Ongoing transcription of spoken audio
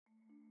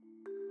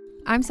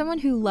I'm someone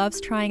who loves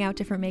trying out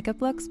different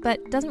makeup looks,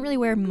 but doesn't really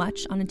wear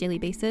much on a daily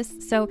basis,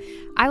 so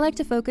I like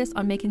to focus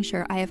on making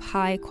sure I have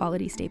high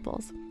quality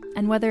staples.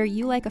 And whether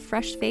you like a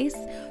fresh face,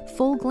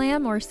 full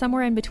glam, or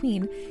somewhere in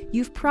between,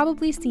 you've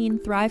probably seen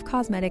Thrive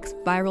Causemetics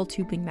Viral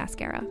Tubing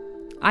Mascara.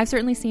 I've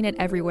certainly seen it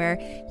everywhere.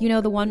 You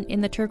know, the one in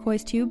the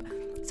turquoise tube?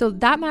 So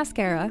that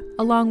mascara,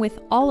 along with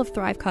all of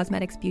Thrive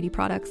Causemetics beauty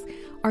products,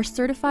 are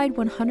certified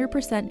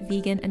 100%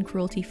 vegan and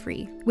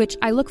cruelty-free, which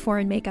I look for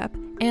in makeup,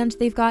 and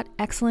they've got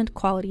excellent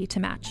quality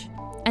to match.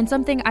 And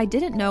something I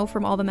didn't know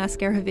from all the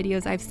mascara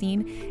videos I've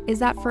seen is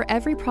that for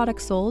every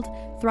product sold,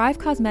 Thrive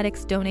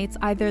Causemetics donates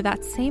either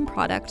that same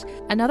product,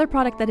 another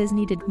product that is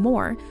needed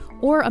more,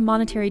 or a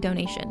monetary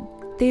donation.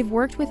 They've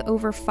worked with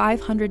over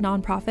 500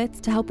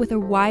 nonprofits to help with a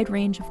wide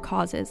range of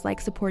causes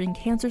like supporting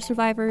cancer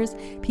survivors,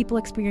 people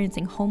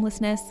experiencing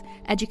homelessness,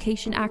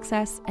 education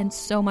access, and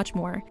so much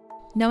more.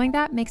 Knowing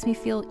that makes me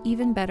feel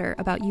even better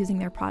about using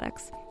their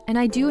products. And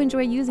I do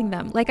enjoy using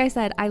them. Like I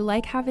said, I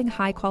like having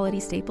high quality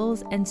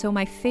staples, and so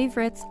my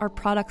favorites are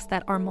products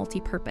that are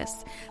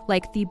multi-purpose,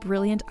 like the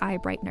Brilliant Eye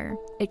Brightener.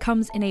 It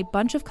comes in a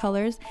bunch of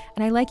colors,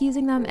 and I like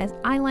using them as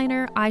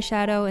eyeliner,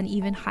 eyeshadow, and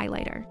even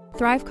highlighter.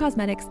 Thrive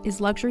Causemetics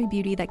is luxury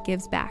beauty that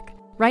gives back.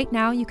 Right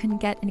now, you can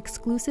get an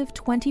exclusive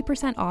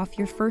 20% off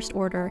your first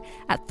order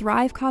at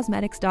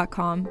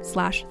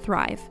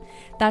thrivecausemetics.com/thrive.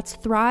 That's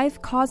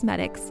Thrive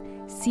Causemetics,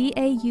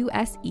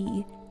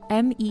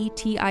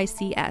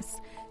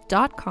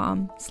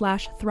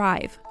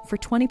 CAUSEMETICS.com/thrive for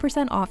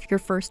 20% off your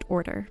first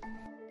order.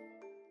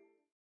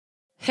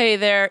 Hey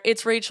there,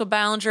 it's Rachel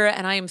Ballinger,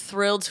 and I am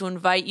thrilled to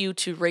invite you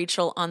to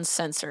Rachel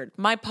Uncensored,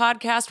 my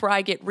podcast where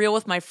I get real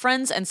with my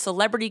friends and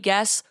celebrity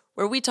guests,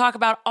 where we talk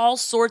about all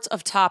sorts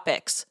of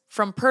topics.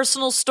 From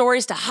personal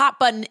stories to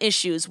hot-button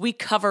issues, we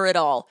cover it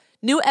all.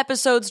 New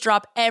episodes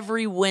drop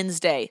every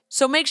Wednesday,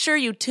 so make sure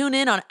you tune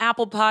in on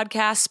Apple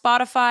Podcasts,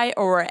 Spotify,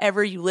 or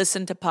wherever you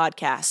listen to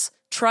podcasts.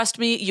 Trust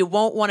me, you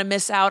won't want to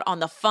miss out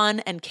on the fun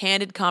and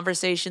candid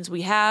conversations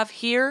we have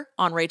here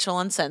on Rachel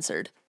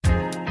Uncensored.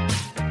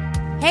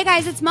 Hey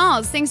guys, it's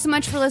Malls. Thanks so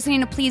much for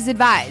listening to Please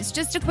Advise.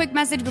 Just a quick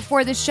message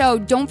before the show.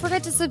 Don't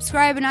forget to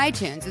subscribe in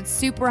iTunes. It's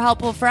super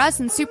helpful for us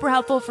and super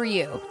helpful for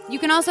you. You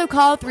can also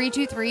call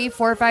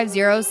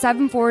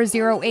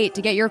 323-450-7408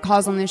 to get your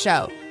calls on the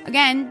show.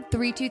 Again,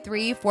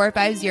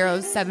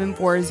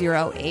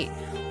 323-450-7408.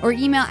 Or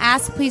email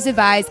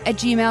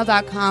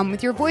askpleaseadvise@gmail.com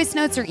with your voice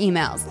notes or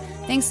emails.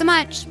 Thanks so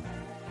much.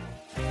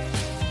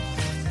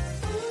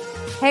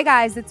 Hey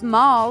guys, it's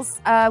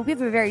Malls. We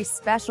have a very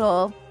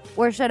special,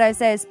 or should I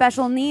say,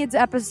 special needs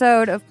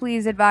episode of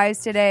Please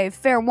Advise today.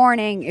 Fair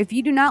warning, if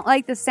you do not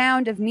like the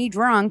sound of me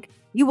drunk,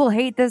 you will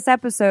hate this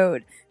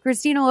episode.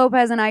 Christina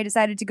Lopez and I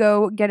decided to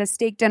go get a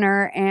steak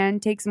dinner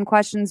and take some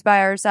questions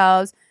by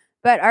ourselves,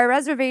 but our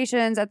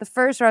reservations at the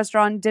first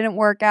restaurant didn't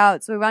work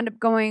out, so we wound up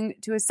going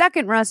to a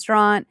second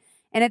restaurant,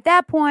 and at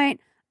that point,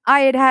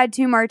 I had had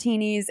 2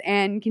 martinis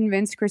and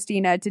convinced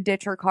Christina to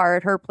ditch her car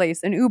at her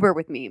place and Uber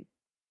with me.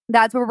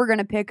 That's what we're going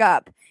to pick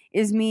up,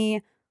 is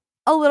me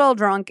a little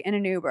drunk in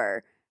an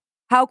Uber.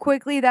 How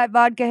quickly that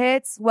vodka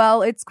hits?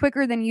 Well, it's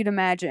quicker than you'd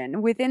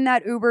imagine. Within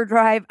that Uber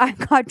drive, I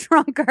got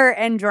drunker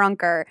and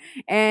drunker,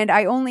 and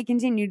I only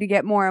continued to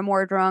get more and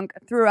more drunk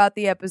throughout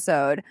the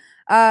episode.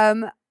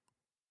 I'll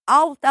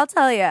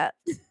tell you,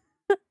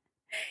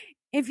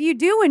 if you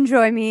do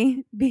enjoy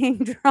me being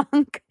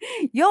drunk,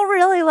 you'll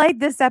really like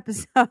this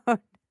episode.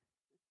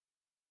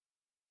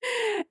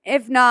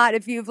 If not,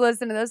 if you've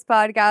listened to this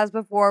podcast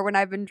before when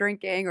I've been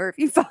drinking, or if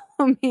you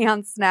follow me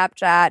on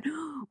Snapchat,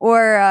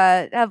 or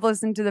have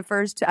listened to the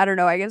first,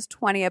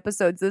 20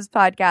 episodes of this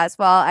podcast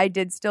while I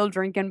did still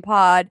drink and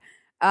pod,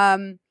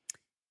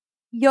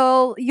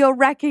 you'll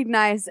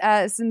recognize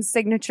some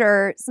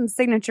signature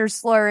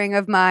slurring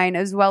of mine,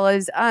 as well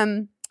as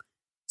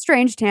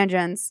strange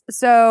tangents.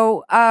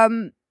 So,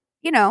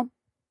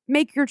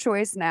 make your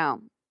choice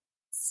now.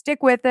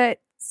 Stick with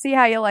it. See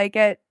how you like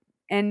it.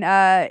 And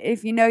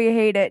if you know you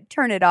hate it,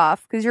 turn it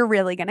off, because you're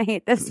really going to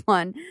hate this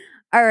one.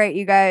 All right,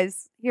 you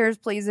guys, here's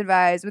Please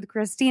Advise with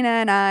Christina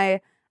and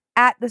I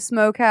at the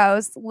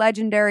Smokehouse,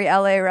 legendary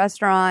LA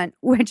restaurant,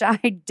 which I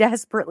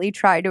desperately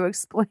try to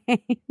explain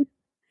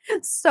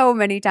so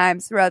many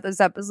times throughout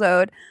this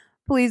episode.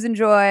 Please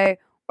enjoy,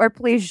 or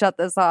please shut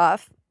this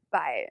off.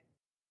 Bye.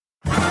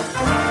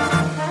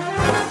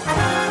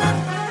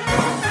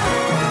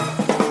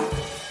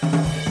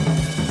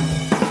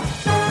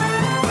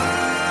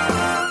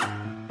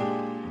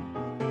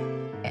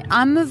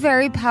 I'm a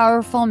very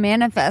powerful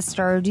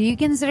manifester. Do you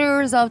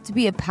consider yourself to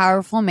be a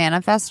powerful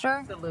manifester?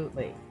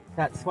 Absolutely.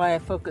 That's why I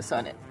focus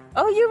on it.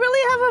 Oh, you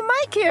really have a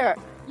mic here.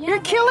 Yeah.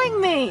 You're killing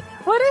me.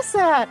 What is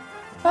that?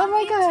 Oh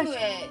my gosh.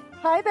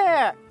 Hi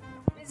there.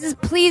 This is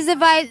Please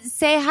Advise.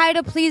 Say hi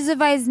to Please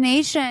Advise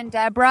Nation,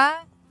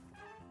 Deborah.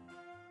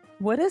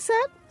 What is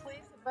that?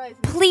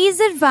 Please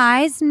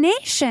Advise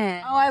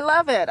Nation. Oh, I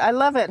love it. I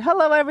love it.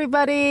 Hello,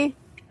 everybody.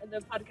 The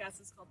podcast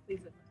is called Please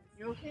Advise.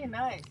 Okay,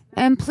 nice.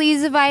 And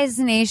Please Advise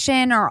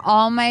Nation are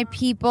all my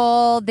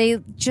people. They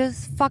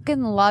just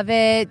fucking love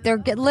it. They're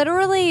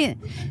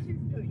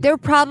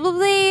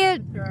probably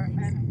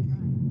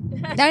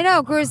I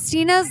know.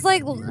 Christina's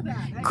like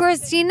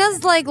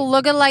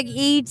looking like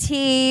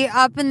E.T.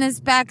 up in this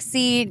back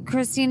seat.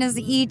 Christina's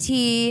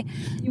E.T.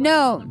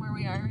 No.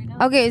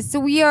 Okay, so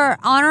we are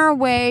on our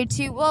way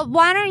to... Well,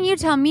 why don't you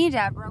tell me,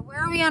 Deborah? Where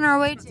are we on our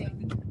way to?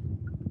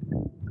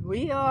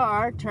 We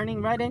are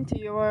turning right into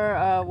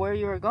your where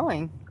you were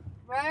going.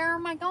 Where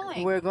am I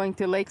going? We're going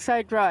to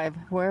Lakeside Drive,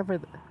 wherever.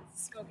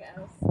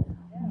 Smokehouse.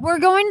 We're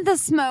going to the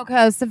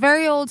Smokehouse, a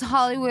very old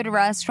Hollywood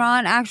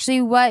restaurant.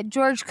 Actually, what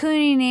George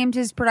Clooney named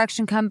his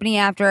production company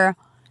after,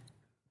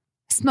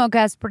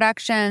 Smokehouse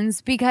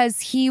Productions, because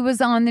he was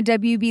on the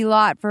WB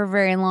lot for a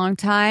very long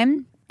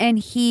time. And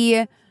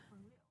he...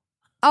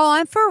 Oh,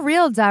 I'm for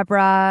real,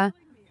 Deborah.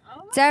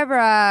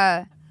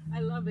 Deborah. I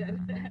love it.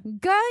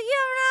 Girl,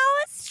 you know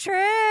it's true.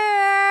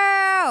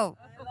 Oh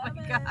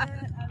my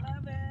God. I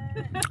love it.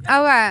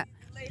 Okay.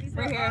 Ladies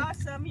are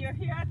awesome. You're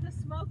here at the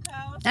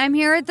Smokehouse. I'm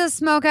here at the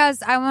Smokehouse.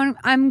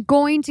 I'm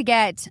going to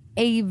get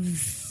a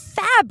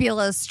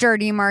fabulous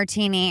dirty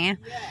martini. Yes.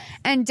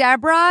 And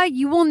Deborah,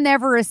 you will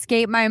never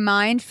escape my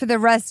mind for the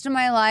rest of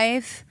my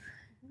life.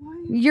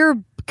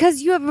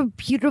 Because you have a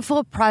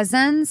beautiful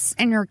presence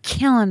and you're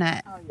killing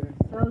it. Oh, you're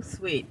so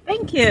sweet.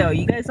 Thank you.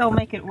 You guys all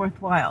make it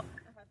worthwhile.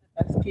 I've had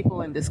the best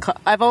people in this car.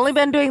 I've only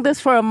been doing this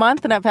for a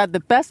month and I've had the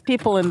best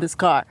people in this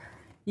car.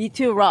 You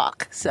two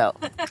rock, so.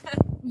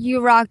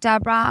 You rock,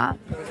 Deborah.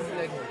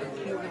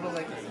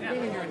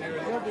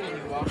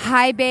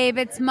 Hi, babe.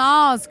 It's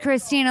Malls.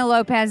 Christina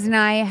Lopez and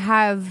I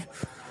have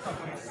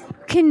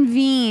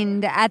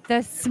convened at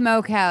the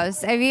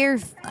Smokehouse, a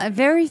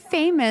very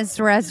famous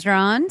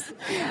restaurant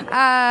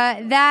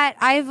that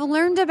I've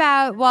learned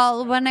about.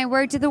 Well, when I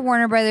worked at the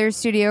Warner Brothers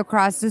studio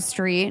across the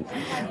street,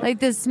 like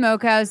the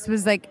Smokehouse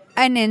was like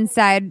an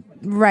inside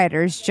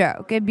writer's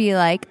joke. It'd be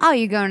like, "Oh,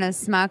 you going to a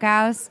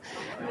Smokehouse?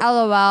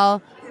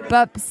 LOL."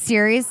 But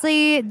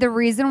seriously, the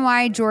reason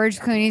why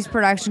George Clooney's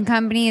production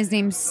company is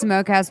named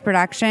Smokehouse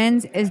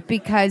Productions is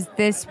because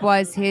this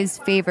was his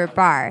favorite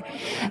bar.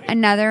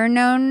 Another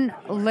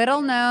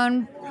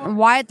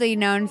widely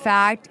known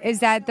fact is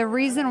that the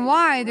reason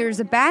why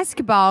there's a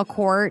basketball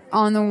court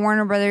on the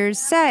Warner Brothers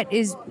set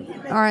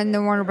or in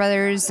the Warner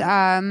Brothers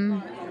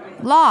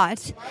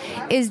lot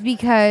is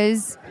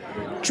because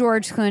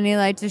George Clooney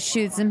liked to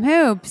shoot some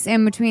hoops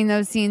in between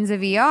those scenes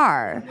of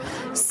ER.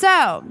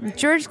 So,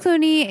 George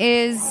Clooney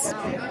is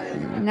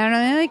not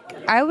only like,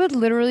 I would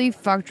literally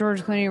fuck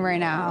George Clooney right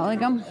now.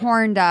 Like, I'm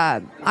horned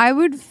up. I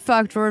would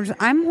fuck George.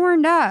 I'm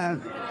horned up.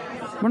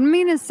 What am I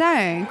going to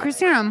say?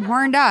 Christina, I'm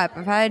horned up.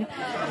 I've had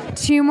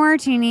 2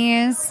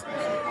 martinis.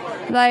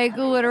 Like,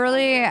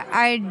 literally,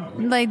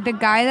 the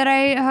guy that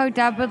I hooked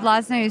up with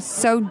last night is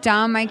so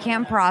dumb, I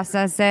can't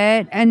process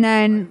it. And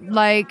then,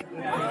 like,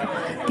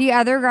 the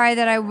other guy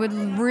that I would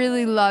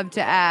really love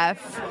to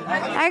F.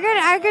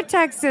 I could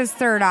text his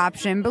third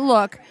option, but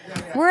look,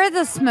 we're at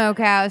the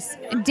Smokehouse.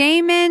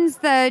 Damon's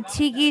the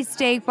tiki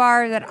steak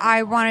bar that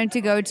I wanted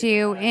to go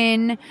to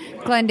in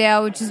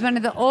Glendale, which is one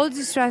of the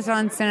oldest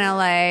restaurants in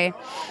LA.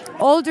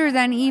 Older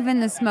than even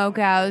the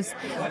Smokehouse,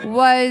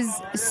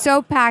 was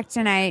so packed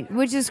tonight,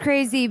 which is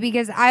crazy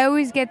because I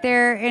always get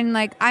there and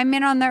like I'm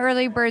in on the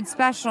early bird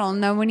special.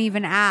 No one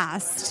even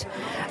asked.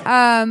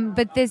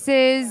 But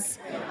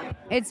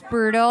it's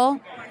brutal.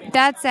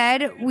 That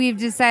said, we've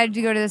decided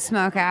to go to the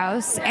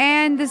Smokehouse.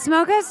 And the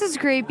Smokehouse is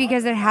great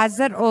because it has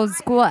that old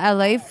school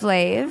LA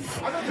flav.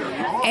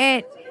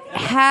 It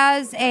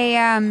has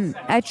a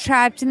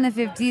trapped in the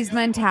 50s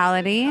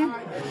mentality.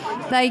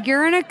 Like,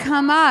 you're going to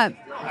come up.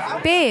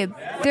 Babe,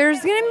 there's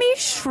going to be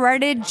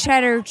shredded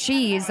cheddar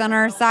cheese on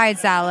our side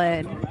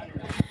salad.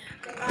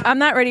 I'm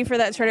not ready for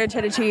that shredded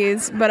cheddar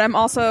cheese, but I'm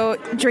also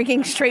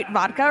drinking straight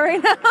vodka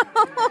right now,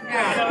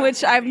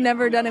 which I've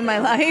never done in my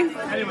life.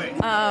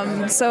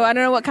 So I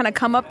don't know what kind of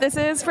come up this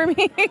is for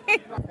me.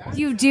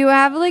 You do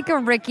have like a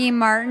Ricky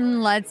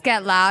Martin, Let's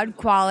Get Loud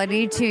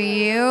quality to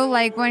you.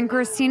 Like when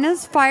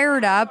Christina's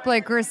fired up,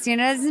 like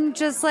Christina isn't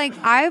just like,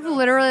 I've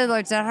literally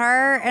looked at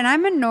her and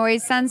I'm a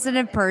noise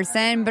sensitive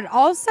person, but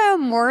also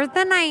more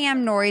than I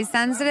am noise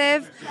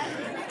sensitive,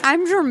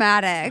 I'm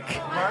dramatic.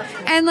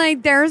 And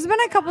like there's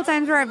been a couple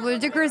times where I've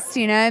looked at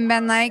Christina and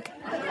been like,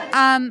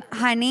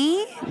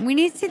 honey, we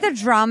need to see the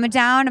drama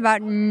down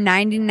about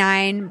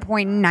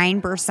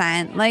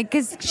 99.9%. Like,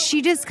 cause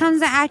she just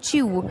comes at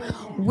you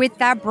with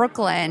that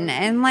Brooklyn.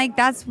 And like,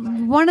 that's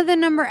one of the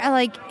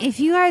like, if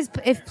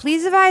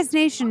Please Advise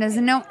Nation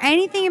doesn't know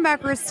anything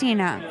about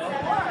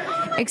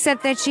Christina,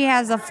 except that she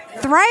has a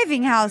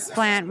thriving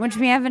houseplant, which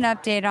we have an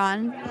update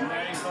on,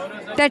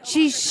 that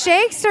she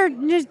shakes her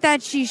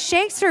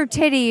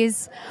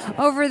titties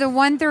over the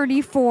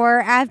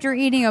 134 after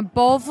eating a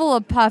bowl full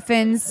of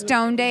puffins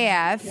stoned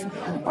AF,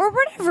 or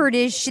whatever it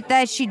is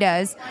that she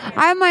does.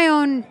 I have my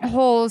own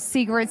whole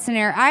secret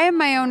scenario. I have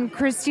my own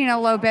Christina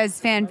Lopez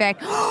fanfic.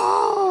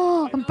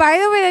 by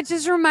the way, that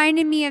just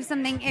reminded me of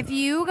something. If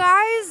you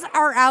guys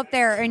are out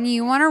there and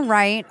you want to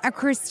write a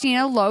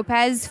Christina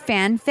Lopez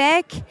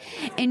fanfic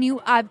and you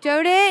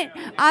upload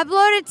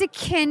it to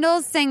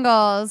Kindle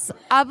Singles.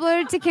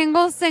 Upload it to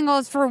Kindle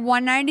Singles for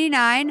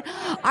 $1.99.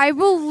 I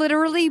will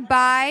literally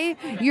buy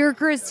your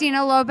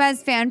Christina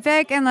Lopez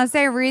fanfic unless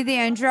I read the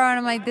intro and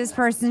I'm like, this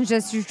person's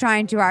just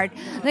trying too hard.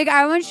 Like,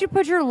 I want you to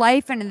put your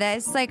life into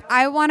this. Like,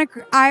 I want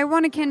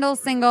a Kindle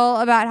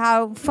single about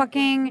how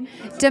fucking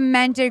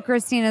demented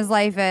Christina's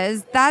life is.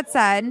 That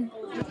said,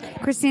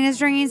 Christina's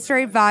drinking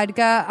straight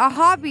vodka, a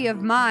hobby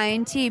of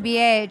mine,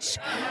 TBH.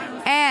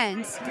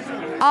 And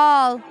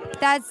all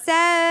that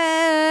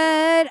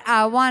said,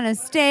 I want a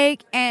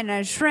steak and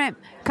a shrimp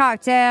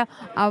cocktail.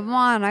 I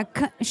want a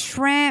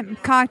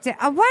shrimp cocktail.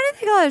 Why do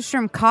they call it a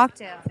shrimp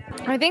cocktail?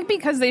 I think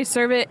because they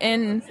serve it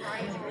in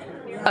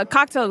a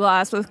cocktail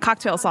glass with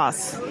cocktail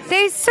sauce.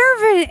 They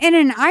serve it in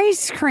an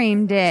ice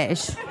cream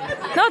dish.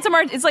 No,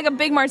 it's like a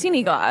big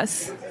martini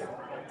glass.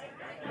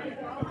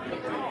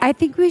 I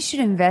think we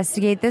should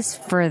investigate this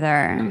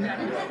further.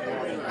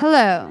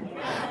 Hello,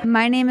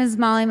 my name is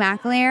Molly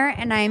McAleer,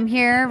 and I'm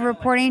here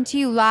reporting to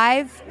you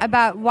live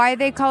about why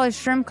they call a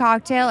shrimp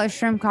cocktail a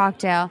shrimp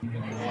cocktail.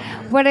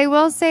 What I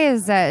will say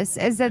is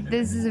that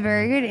this is a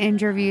very good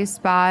interview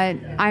spot.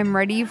 I'm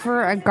ready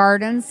for a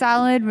garden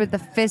salad with a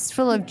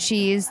fistful of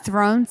cheese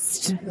throned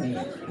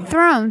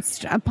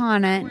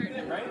upon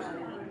it.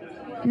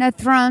 No,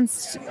 throned.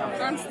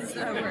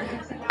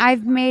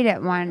 I've made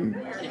it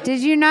one.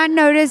 Did you not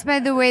notice by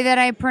the way that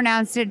I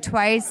pronounced it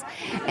twice?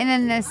 And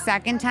then the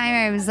second time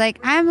I was like,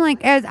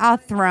 I'll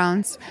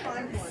thrones.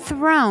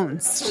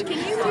 Thrones. Can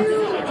you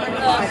do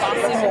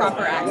Boston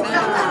proper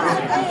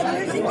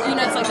accent? You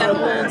know, it's like that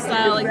old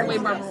style, like the way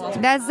Barbara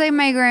Walters. That's like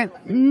my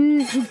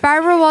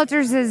Barbara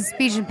Walters'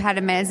 speech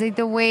impediment. It's like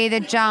the way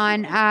that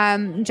John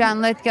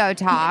Lithgow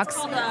talks.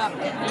 It's called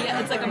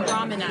it's like a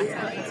Brahmin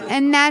accent.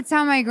 And that's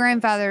how my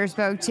grandfather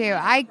spoke too.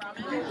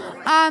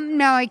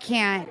 No, I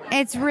can't.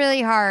 It's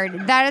really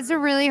hard. That is a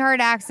really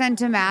hard accent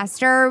to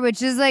master,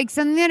 which is like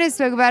something that I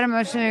spoke about in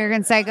Emotionally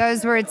American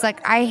Psychos, where it's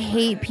like I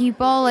hate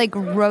people like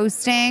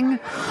roasting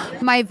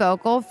my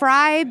vocal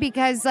fry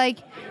because, like,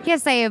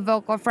 yes, I have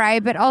vocal fry,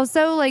 but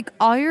also like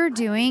all you're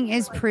doing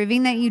is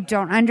proving that you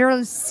don't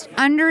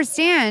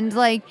understand.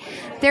 Like,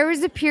 there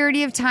was a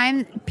period of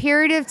time.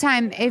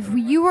 If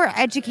you were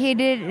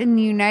educated in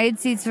the United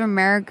States of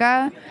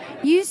America,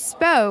 you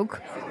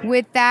spoke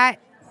with that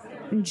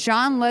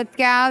John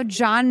Lithgow,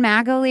 John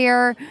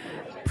McAleer,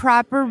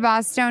 proper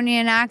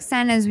Bostonian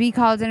accent, as we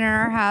called it in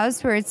our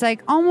house, where it's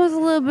like almost a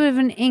little bit of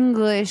an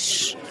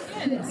English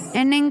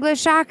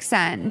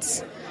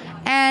accent.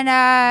 And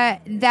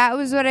that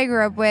was what I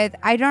grew up with.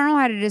 I don't know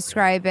how to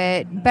describe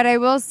it, but I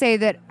will say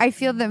that I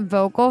feel that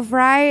vocal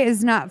fry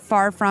is not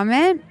far from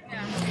it,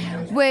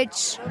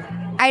 which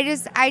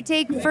I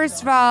take,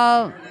 first of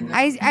all,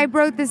 I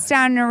broke this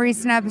down in a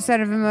recent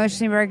episode of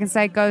Emotionally American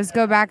Psychos.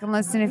 Go back and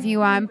listen if you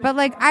want. But,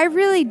 like, I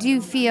really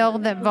do feel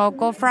that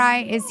vocal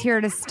fry is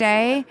here to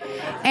stay,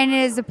 and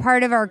it is a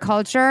part of our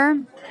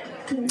culture.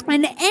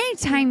 And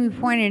anytime you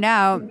point it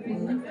out,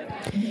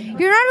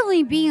 you're not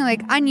only being,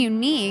 like,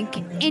 inunique,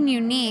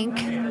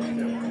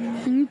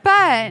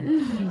 but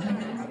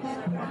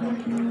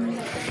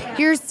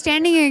you're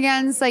standing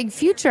against, like,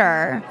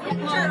 future.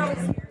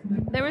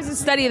 There was a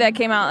study that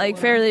came out like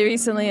fairly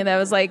recently that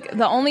was like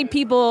the only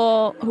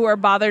people who are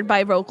bothered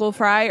by vocal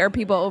fry are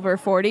people over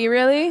 40,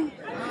 really.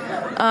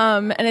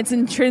 And it's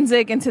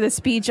intrinsic into the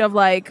speech of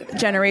like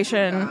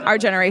our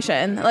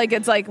generation. Like,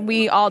 it's like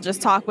we all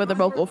just talk with a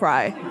vocal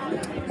fry.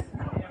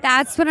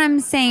 That's what I'm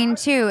saying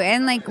too.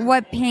 And like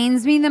what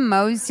pains me the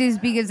most is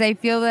because I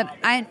feel that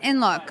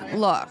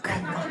look.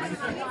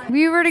 If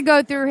we were to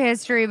go through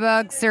history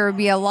books, there would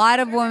be a lot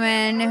of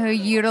women who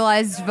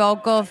utilized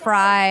vocal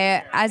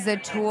fry as a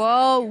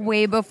tool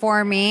way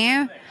before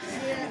me.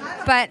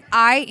 But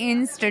I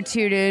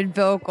instituted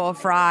vocal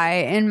fry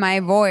in my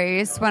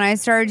voice when I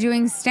started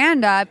doing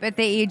stand-up at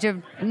the age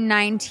of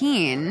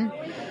 19.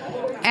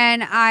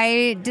 And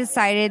I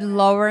decided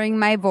lowering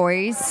my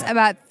voice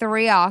about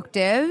 3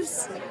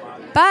 octaves,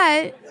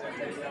 but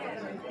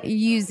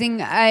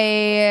using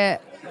a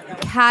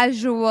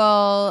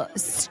casual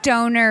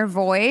stoner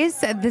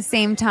voice at the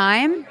same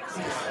time,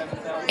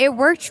 it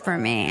worked for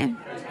me.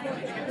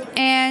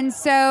 And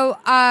so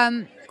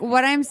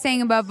what I'm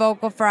saying about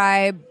vocal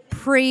fry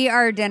pre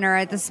our dinner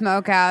at the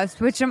Smokehouse,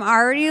 which I'm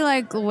already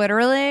like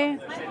literally,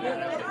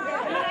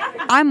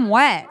 I'm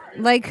wet.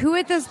 Like, who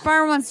at this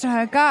bar wants to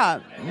hook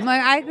up?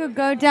 Like, I could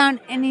go down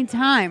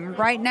anytime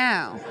right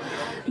now.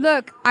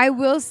 Look, I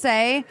will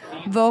say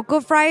vocal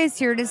fry is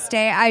here to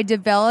stay. I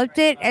developed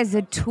it as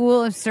a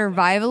tool of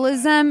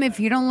survivalism. If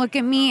you don't look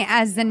at me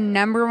as the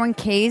number one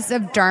case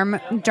of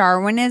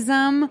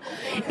Darwinism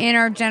in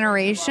our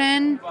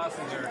generation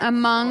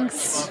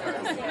amongst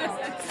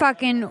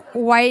fucking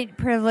white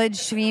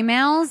privileged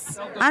females,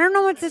 I don't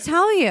know what to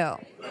tell you.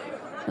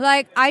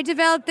 Like, I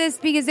developed this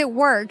because it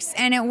works,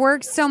 and it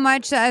works so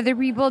much that other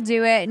people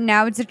do it, and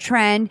now it's a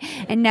trend,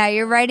 and now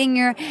you're writing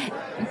your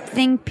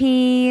think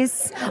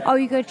piece. Oh,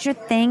 you got your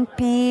think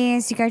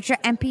piece. You got your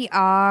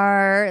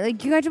NPR.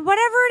 Like, you got your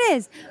whatever it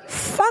is.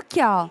 Fuck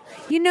y'all.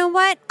 You know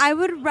what? I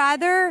would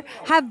rather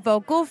have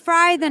vocal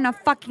fry than a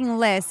fucking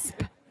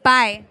lisp.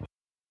 Bye.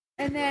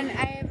 And then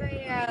I have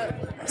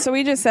a... So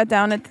we just sat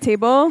down at the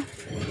table,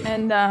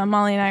 and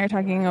Molly and I are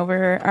talking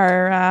over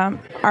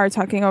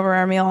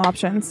our meal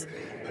options.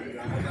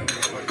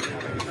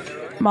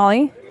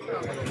 Molly?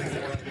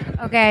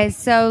 Okay,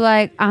 so,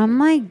 like, I'm,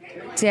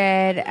 like,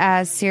 dead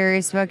ass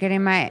serious about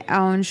getting my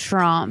own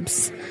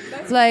shrimps.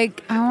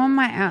 Like, I want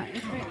my own...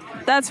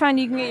 That's fine.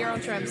 You can get your own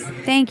shrimps.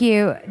 Thank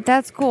you.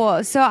 That's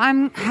cool. So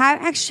I'm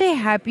actually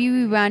happy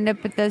we wound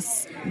up at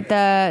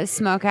the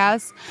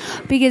smokehouse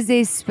because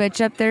they switch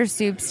up their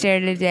soups day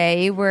to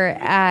day. We're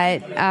at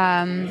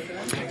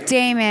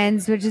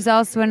Damon's, which is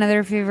also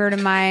another favorite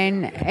of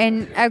mine,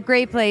 and a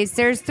great place.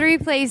 There's 3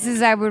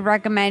 places I would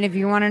recommend if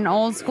you want an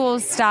old school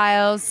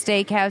style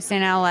steakhouse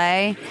in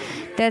LA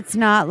that's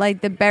not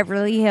like the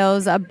Beverly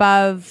Hills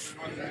above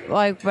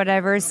like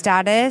whatever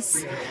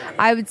status.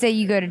 I would say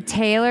you go to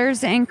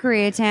Taylor's in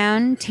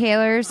Koreatown,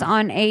 Taylor's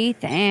on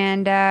 8th,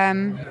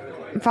 and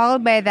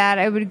followed by that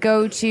I would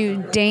go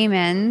to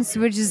Damon's,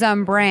 which is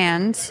on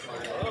Brand,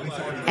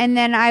 and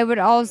then I would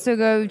also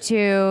go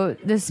to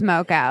the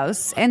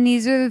Smokehouse. And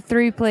these are the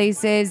 3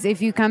 places,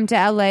 if you come to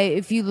LA,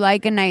 if you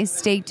like a nice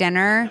steak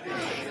dinner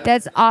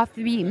that's off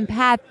the beaten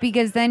path,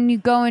 because then you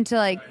go into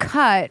like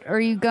cut,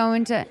 or you go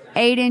into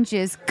 8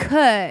 inches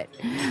cut,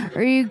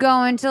 or you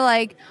go into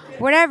like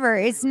whatever.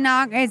 It's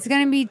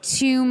going to be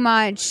too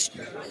much.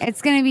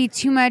 It's going to be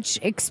too much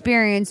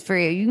experience for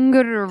you. You can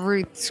go to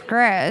Ruth's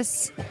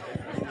Chris,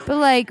 but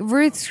like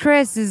Ruth's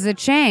Chris is a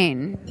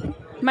chain.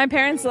 My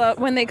parents love,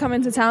 when they come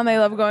into town, they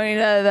love going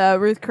to the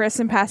Ruth Chris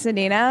in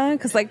Pasadena,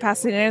 because like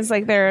Pasadena is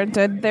like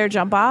their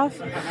jump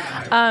off.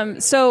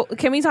 So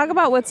can we talk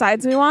about what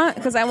sides we want?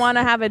 Because I want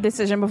to have a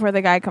decision before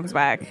the guy comes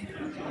back.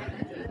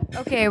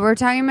 Okay, we're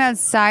talking about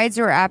sides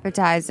or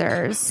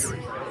appetizers.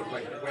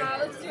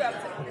 Let's do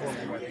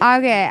appetizers.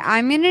 Okay,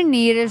 I'm going to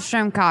need a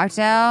shrimp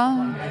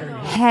cocktail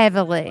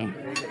heavily.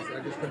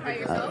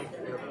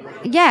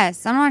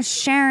 Yes, I'm not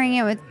sharing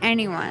it with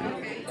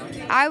anyone.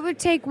 I would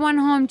take one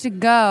home to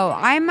go.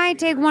 I might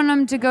take one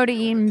home to go to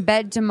eat in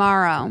bed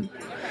tomorrow.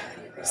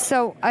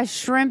 So a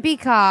shrimpy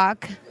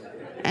cock,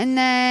 and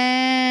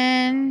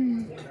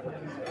then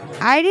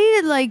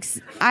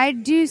I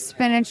do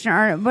spinach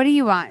and what do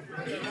you want?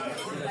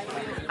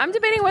 I'm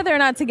debating whether or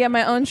not to get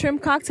my own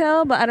shrimp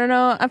cocktail, but I don't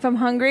know if I'm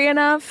hungry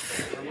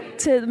enough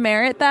to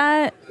merit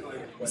that.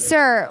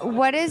 Sir,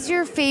 what is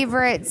your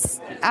favorite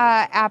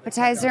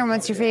appetizer and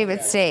what's your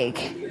favorite steak?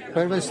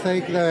 Favorite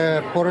steak,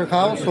 the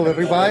porterhouse or the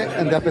ribeye,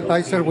 and the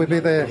appetizer will be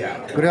the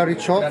grilled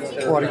artichoke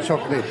or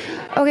artichoke dip.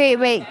 Okay,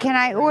 wait. Can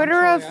I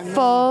order a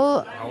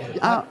full?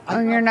 Oh,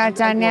 you're not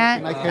done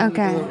yet?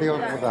 Okay.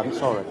 I'm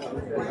sorry.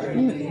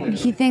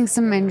 He thinks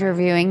I'm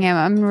interviewing him.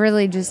 I'm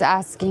really just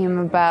asking him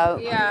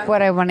about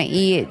what I want to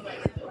eat.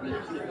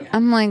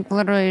 I'm like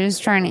literally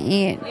just trying to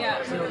eat.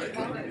 Yeah.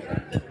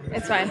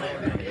 It's fine.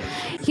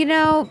 You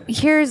know,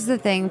 here's the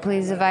thing,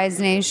 Please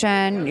Advise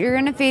Nation. You're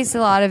going to face a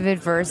lot of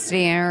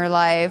adversity in your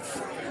life.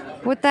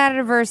 What that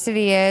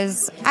adversity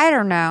is, I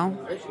don't know.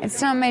 It's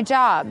not my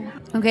job.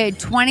 Okay,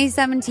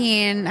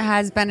 2017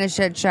 has been a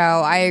shit show.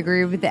 I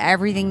agree with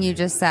everything you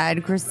just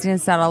said. Christina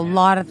said a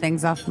lot of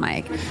things off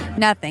mic.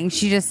 Nothing.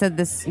 She just said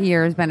this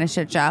year has been a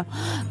shit show.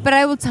 But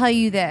I will tell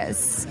you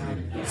this.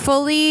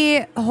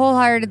 Fully,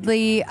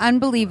 wholeheartedly,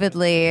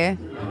 unbelievedly,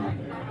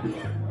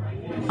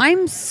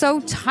 I'm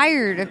so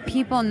tired of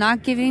people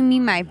not giving me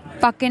my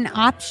fucking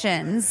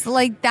options.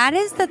 Like, that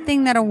is the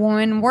thing that a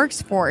woman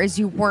works for, is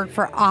you work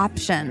for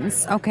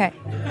options. Okay.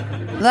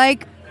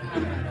 Like,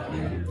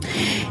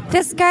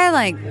 this guy,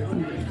 like,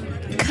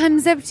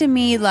 comes up to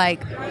me,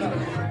 like,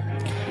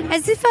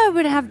 as if I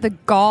would have the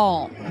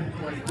gall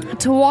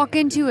to walk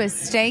into a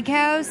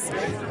steakhouse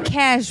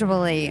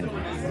casually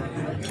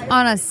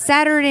on a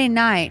Saturday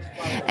night,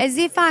 as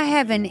if I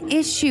have an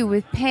issue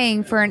with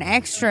paying for an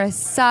extra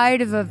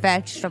side of a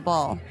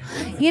vegetable.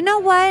 You know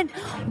what?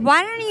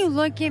 Why don't you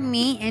look at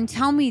me and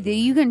tell me that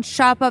you can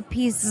chop up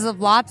pieces of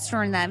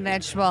lobster in that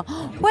vegetable?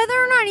 Whether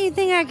or not you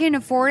think I can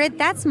afford it,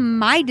 that's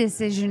my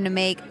decision to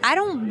make.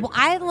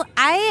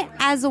 I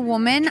as a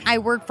woman, I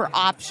work for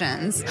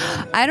options.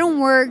 I don't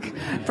work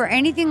for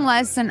anything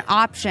less than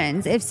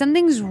options. If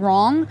something's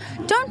wrong,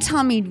 don't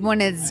tell me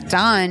when it's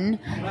done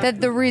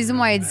that the reason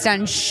why it's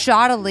done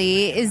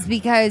shoddily is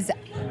because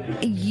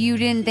you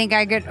didn't think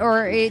I could,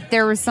 or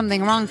there was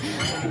something wrong.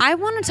 I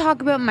want to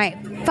talk about my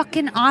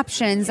fucking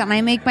options, and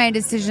I make my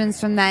decisions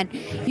from that.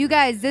 You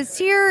guys, this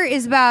year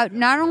is about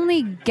not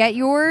only get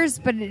yours,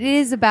 but it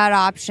is about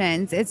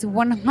options. It's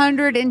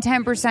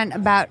 110%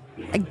 about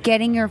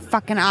getting your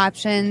fucking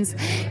options,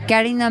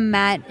 getting them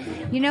met.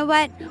 You know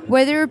what?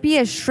 Whether it be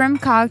a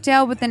shrimp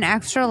cocktail with an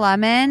extra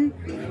lemon,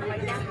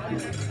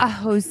 a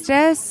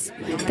hostess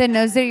that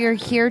knows that you're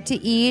here to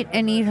eat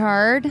and eat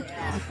hard,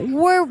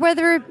 or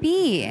whether it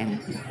be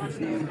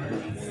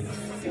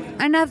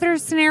another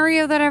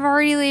scenario that I've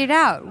already laid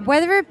out,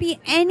 whether it be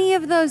any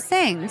of those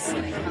things.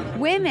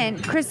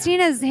 Women,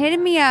 Christina's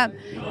hitting me up.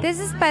 This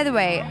is, by the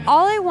way,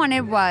 all I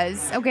wanted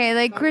was, okay,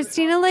 like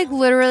Christina, like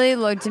literally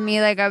looked at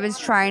me like I was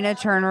trying to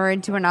turn her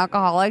into an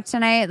alcoholic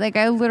tonight. Like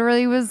I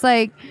literally was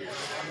like,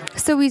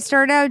 so we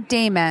started out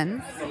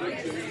Damon's.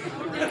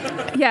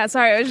 Yeah,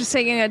 sorry, I was just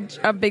taking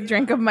a big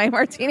drink of my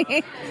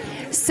martini.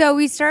 So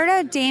we started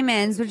out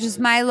Damon's, which is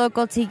my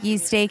local tiki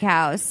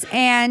steakhouse.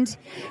 And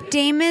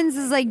Damon's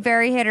is like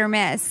very hit or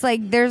miss.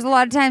 Like there's a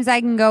lot of times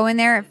I can go in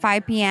there at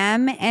 5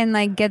 p.m. and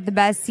like get the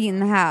best seat in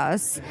the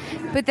house.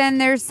 But then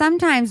there's some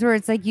times where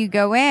it's like you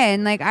go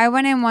in. Like I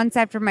went in once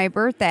after my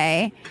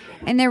birthday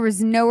and there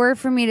was nowhere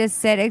for me to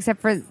sit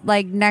except for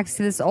like next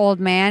to this old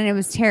man. It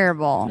was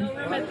terrible. No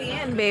room at the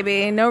end,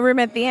 baby. No room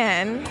at the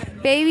end.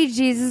 Baby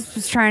Jesus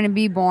was trying to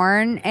be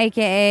born,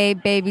 a.k.a.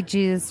 Baby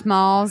Jesus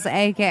Smalls,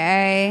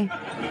 a.k.a.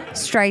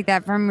 strike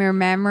that from your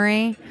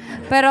memory.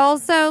 But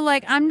also,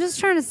 like, I'm just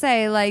trying to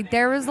say, like,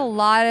 there was a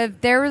lot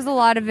of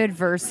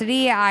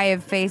adversity I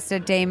have faced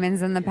at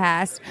Damon's in the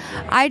past.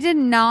 I did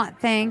not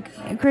think,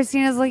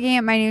 Christina's looking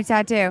at my new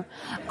tattoo.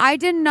 I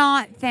did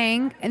not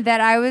think that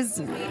I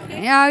was,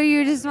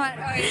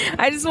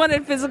 I just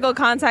wanted physical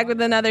contact with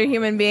another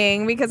human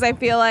being because I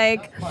feel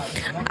like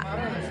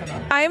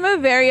I'm a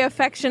very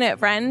affectionate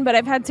friend, but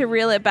I've had to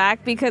reel it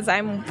back because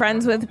I'm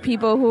friends with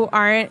people who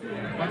aren't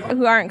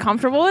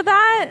comfortable with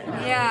that.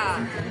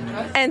 Yeah.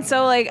 And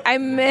so like I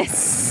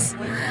miss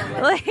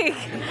like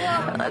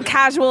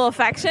casual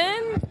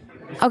affection.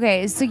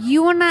 Okay, so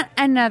you and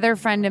another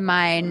friend of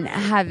mine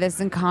have this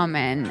in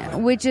common,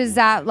 which is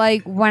that,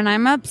 like, when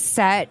I'm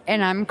upset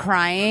and I'm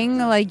crying,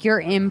 like,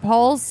 your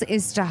impulse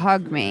is to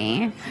hug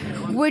me,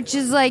 which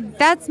is, like,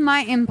 that's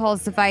my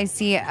impulse if I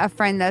see a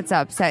friend that's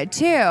upset,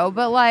 too.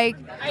 But, like...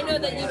 I know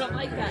that you don't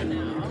like that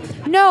now.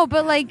 No,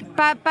 but, like,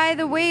 by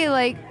the way,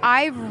 like,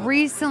 I've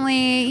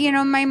recently, you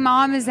know, my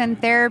mom is in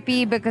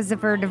therapy because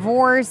of her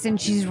divorce,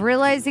 and she's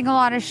realizing a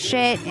lot of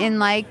shit, and,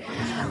 like,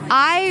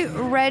 I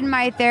read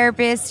my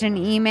therapist an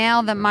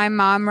email that my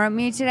mom wrote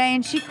me today,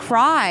 and she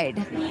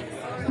cried.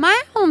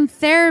 My home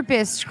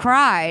therapist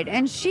cried,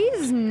 and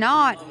she's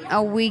not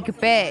a weak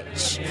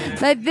bitch.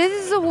 Like,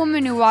 this is a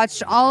woman who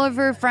watched all of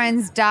her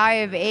friends die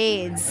of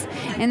AIDS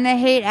in the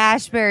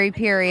Haight-Ashbury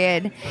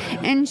period.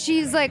 And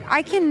she's like,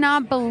 I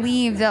cannot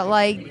believe that,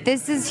 like,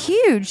 this is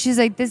huge. She's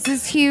like, this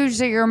is huge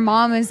that your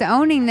mom is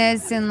owning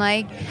this and,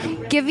 like,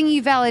 giving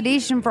you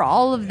validation for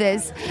all of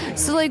this.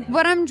 So, like,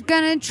 what I'm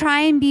gonna try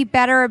and be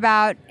better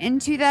about in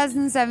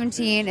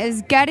 2017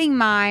 is getting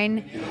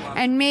mine,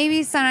 and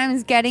maybe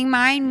sometimes getting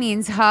mine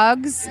means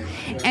hugs,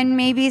 and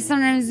maybe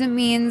sometimes it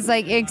means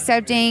like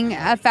accepting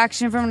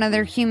affection from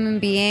another human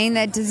being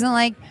that doesn't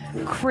like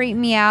creep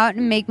me out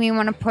and make me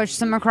want to push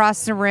them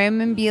across the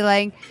room and be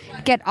like,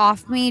 get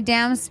off me,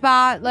 damn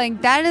spot.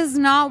 Like, that is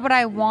not what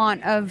I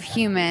want of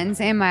humans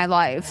in my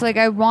life. Like,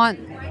 the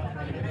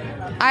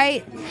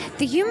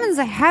humans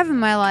I have in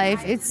my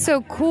life, it's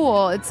so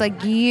cool. It's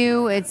like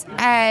you, it's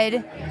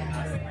Ed.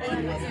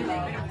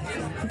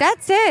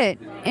 That's it.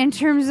 In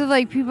terms of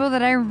like people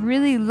that I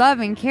really love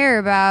and care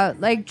about,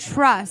 like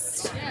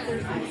trust.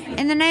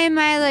 And then I have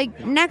my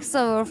like next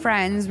level of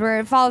friends where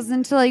it falls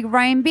into like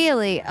Ryan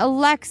Bailey,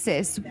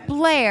 Alexis,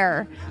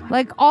 Blair,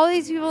 like all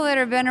these people that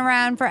have been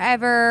around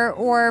forever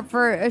or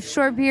for a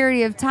short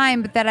period of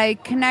time, but that I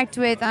connect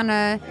with on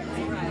a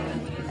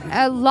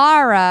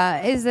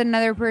Lara is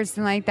another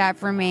person like that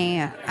for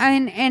me.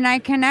 And I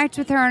connect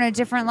with her on a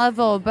different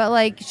level, but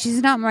like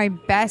she's not my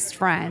best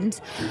friend.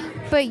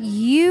 But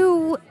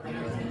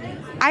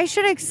I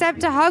should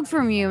accept a hug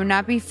from you and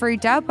not be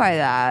freaked out by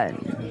that.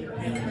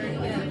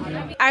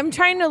 I'm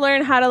trying to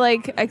learn how to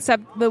like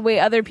accept the way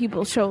other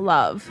people show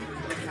love.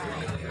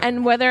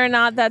 And whether or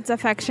not that's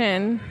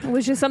affection,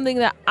 which is something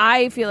that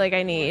I feel like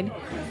I need.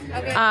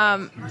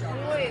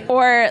 Okay.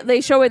 Or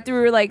they show it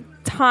through like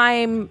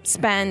time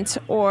spent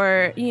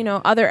or, you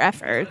know, other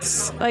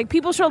efforts. Like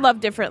people show love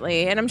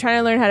differently, and I'm trying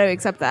to learn how to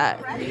accept that.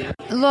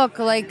 Look,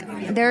 like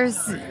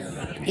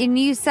and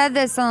you said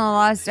this on the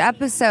last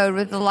episode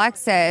with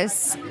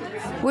Alexis,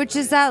 which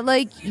is that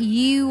like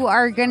you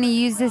are going to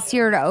use this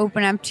year to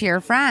open up to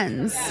your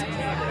friends.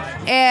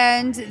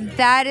 And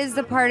that is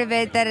the part of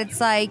it that it's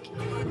like,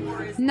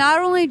 not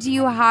only do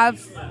you have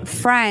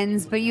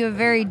friends, but you have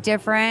very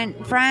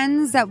different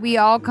friends that we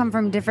all come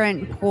from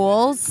different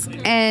pools.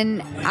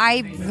 And I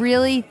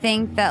really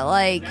think that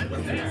like,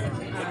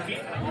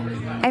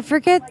 I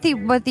forget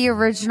what the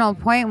original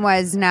point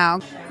was now.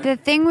 The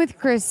thing with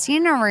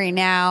Christina right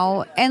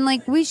now, and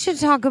like we should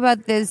talk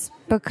about this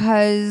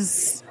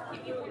because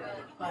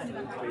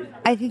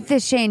I think the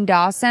Shane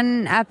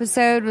Dawson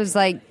episode was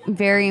like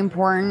very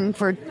important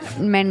for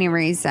many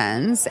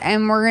reasons.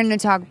 And we're going to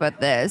talk about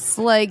this.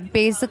 Like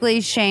basically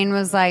Shane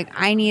was like,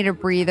 I need a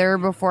breather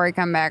before I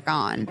come back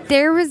on.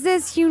 There was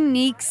this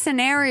unique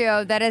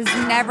scenario that has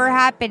never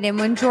happened. And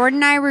when Jordan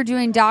and I were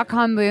doing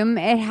 .com Boom,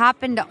 it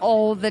happened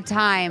all the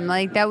time.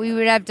 Like that we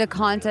would have to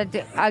contact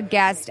a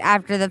guest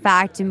after the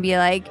fact and be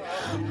like,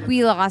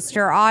 we lost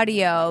our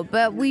audio.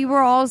 But we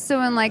were also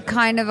in like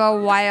kind of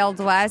a Wild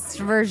West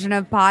version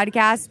of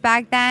podcast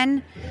back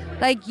then.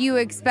 Like you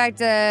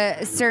expect a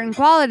certain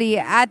quality.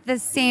 At the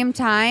same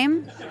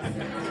time,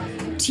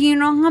 do you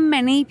know how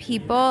many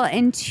people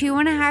in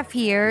 2.5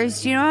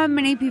 years, do you know how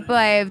many people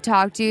I have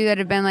talked to that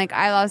have been like,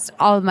 I lost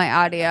all of my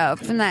audio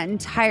from that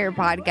entire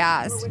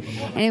podcast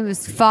and it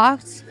was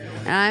fucked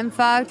and I'm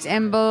fucked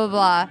and blah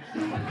blah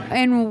blah.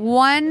 In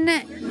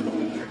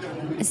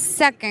 1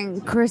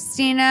 second,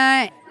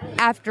 Christina,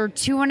 after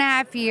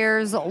 2.5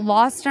 years,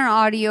 lost an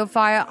audio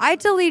file. I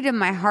deleted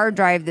my hard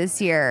drive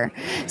this year.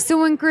 So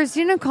when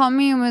Christina called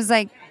me and was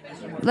like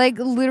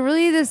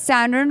literally the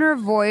sound in her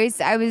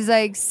voice, I was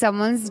like,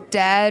 someone's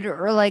dead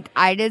or like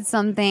I did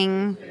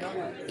something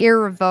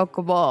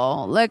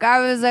irrevocable. Like I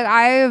was like,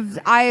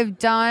 I have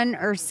done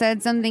or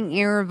said something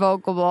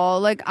irrevocable.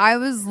 Like I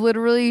was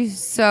literally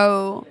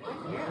so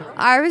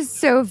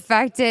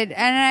affected.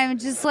 And I'm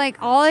just like,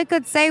 all I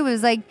could say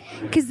was like,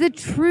 because the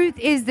truth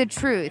is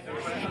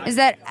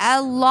that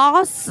a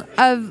loss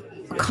of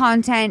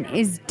content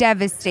is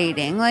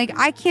devastating. Like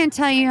I can't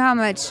tell you how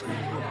much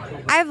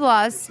I've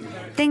lost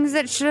things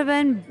that should have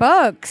been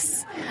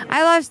books.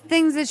 I lost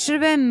things that should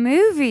have been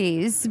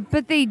movies,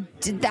 but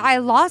I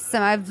lost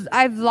them.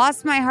 I've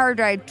lost my hard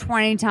drive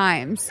 20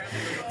 times.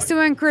 So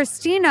when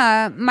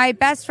Christina, my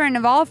best friend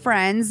of all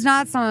friends,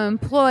 not some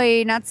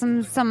employee, not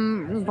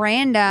some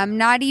random,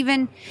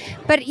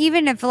 but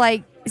even if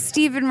like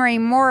Stephen Ray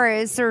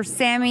Morris or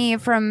Sammy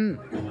from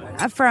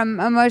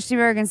Emotionally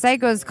American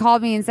Psychos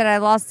called me and said I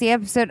lost the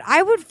episode,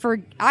 I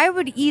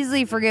would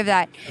easily forgive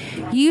that.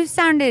 You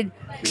sounded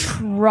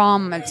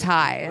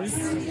traumatized.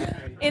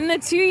 In the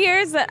 2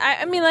 years that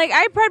I mean, like,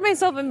 I pride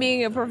myself in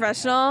being a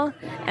professional,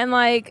 and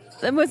like,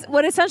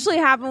 what essentially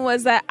happened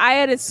was that I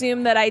had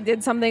assumed that I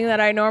did something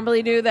that I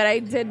normally do that I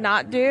did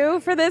not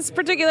do for this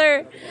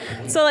particular.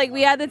 So like,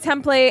 we had the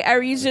template. I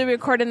usually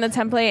record in the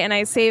template and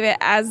I save it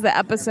as the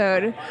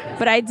episode,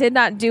 but I did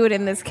not do it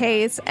in this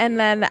case. And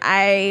then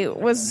I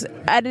was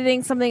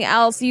editing something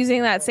else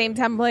using that same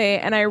template,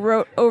 and I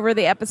wrote over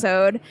the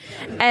episode.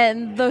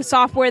 And the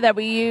software that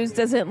we use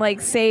doesn't like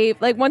save.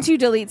 Like once you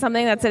delete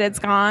something, that's it. It's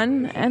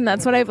gone. And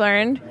that's what I've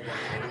learned.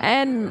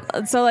 And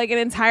so like an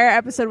entire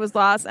episode was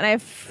lost, and I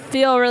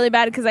feel really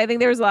bad because I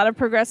think there was a lot of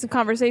progressive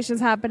conversations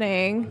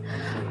happening.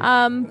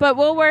 But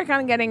we'll work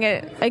on getting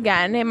it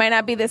again. It might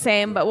not be the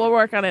same, but we'll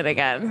work on it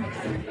again.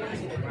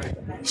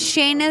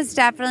 Shane is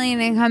definitely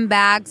going to come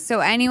back.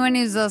 So anyone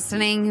who's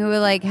listening who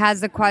like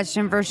has a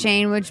question for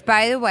Shane, which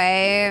by the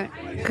way,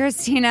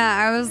 Christina,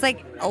 I was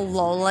like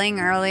lolling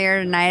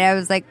earlier tonight. I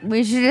was like,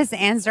 we should just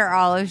answer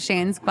all of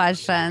Shane's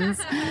questions.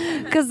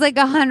 Because like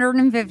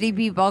 150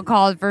 people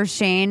called for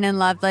Shane and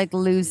left like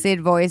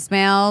lucid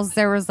voicemails.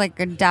 There was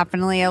like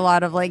definitely a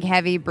lot of like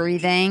heavy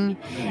breathing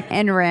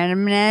and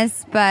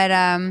randomness. But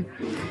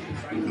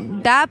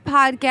that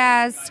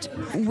podcast,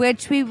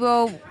 which we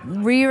will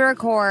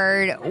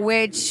re-record,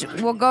 which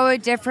will go a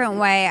different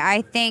way.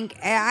 I think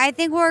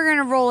we're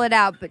gonna roll it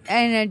out, but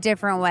in a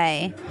different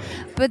way.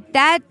 But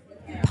that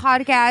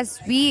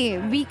podcast,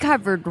 we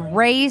covered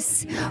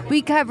race,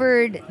 we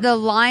covered the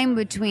line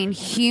between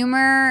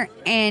humor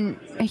and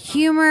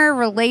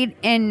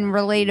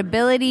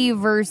relatability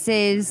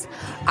versus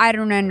I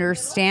don't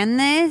understand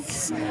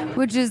this,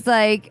 which is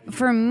like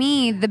for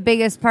me the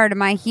biggest part of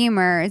my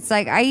humor. It's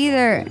like I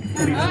either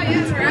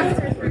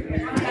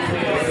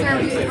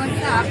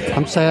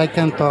I'm saying I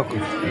can't talk.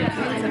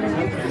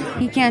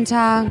 He can't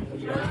talk.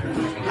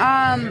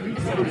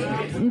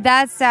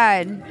 That's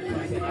sad.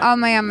 Oh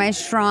my god, my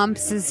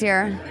Stromps is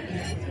here.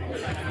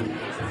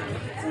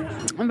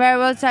 But I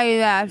will tell you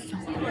that.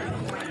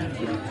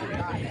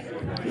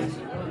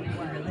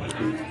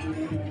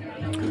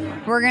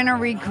 We're going to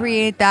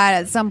recreate that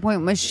at some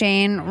point with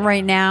Shane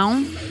right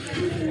now.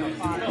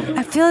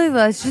 I feel like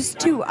let's just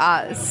do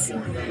us.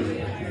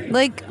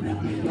 Like,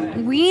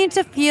 we need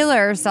to feel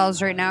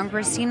ourselves right now,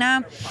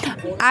 Christina.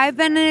 I've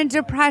been in a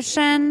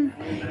depression.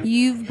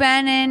 You've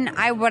been in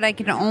what I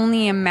can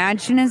only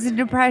imagine is a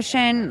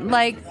depression.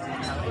 Like,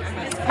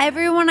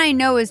 everyone I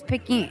know is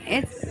picking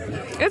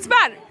it's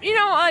bad. You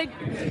know, like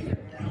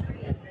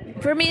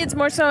for me it's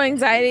more so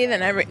anxiety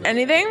than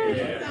anything.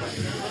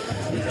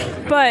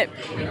 But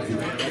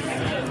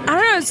I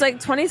don't know, it's like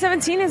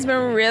 2017 has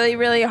been really,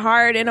 really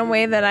hard in a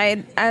way that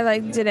I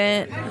like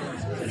didn't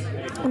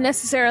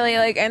necessarily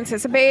like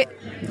anticipate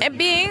it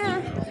being.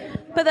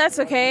 But that's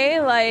okay.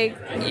 Like,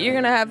 you're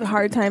gonna have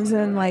hard times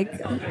and like,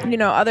 you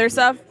know, other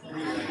stuff.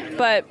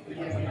 But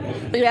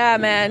yeah,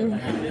 man,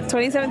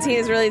 2017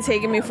 is really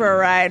taking me for a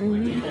ride.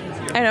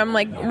 And I'm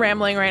like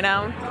rambling right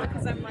now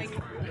because I'm like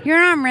You're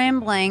not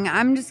rambling.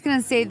 I'm just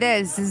going to say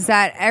this, is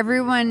that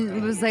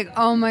everyone was like,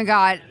 oh my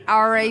God,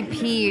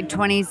 RIP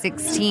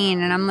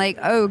 2016. And I'm like,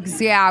 oh, 'cause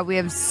yeah, we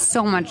have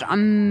so much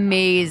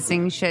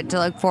amazing shit to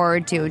look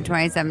forward to in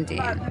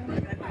 2017.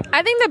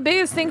 I think the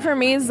biggest thing for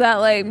me is that,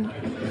 like,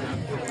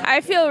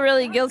 I feel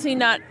really guilty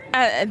not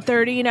at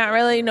 30, not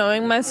really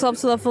knowing myself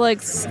to the full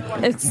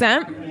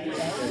extent.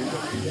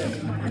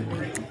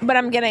 But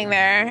I'm getting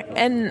there,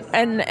 and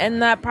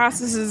that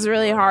process is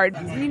really hard.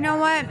 You know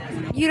what?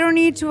 You don't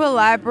need to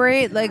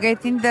elaborate. Like, I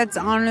think that's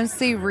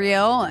honestly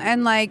real.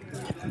 And, like,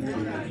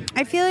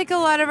 I feel like a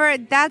lot of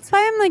that's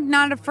why I'm, like,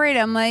 not afraid.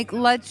 I'm like,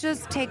 let's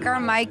just take our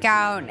mic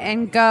out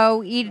and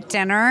go eat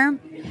dinner.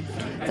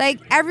 Like,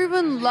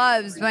 everyone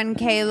loves when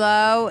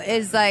Kalo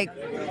is like,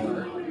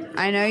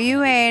 I know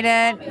you hate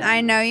it.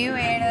 I know you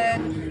hate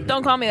it.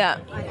 Don't call me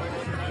that.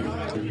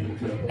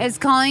 Is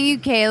calling you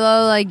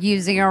Kalo, like,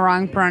 using a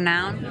wrong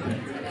pronoun?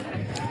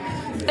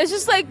 It's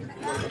just like,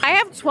 I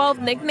have 12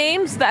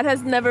 nicknames. That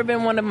has never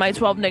been one of my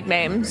 12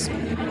 nicknames.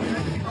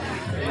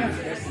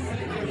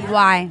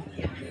 Why?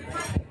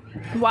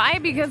 Why?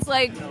 Because,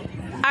 like,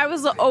 I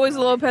was always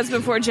Lopez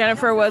before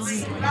Jennifer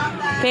was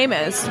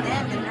famous.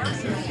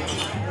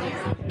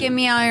 Give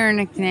me all your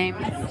nicknames.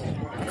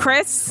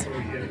 Chris,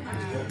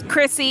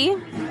 Chrissy,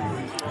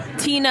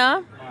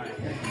 Tina,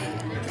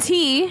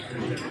 T,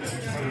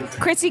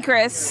 Chrissy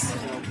Chris,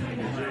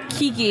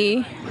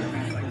 Kiki,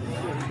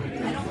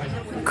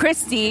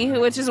 Christy,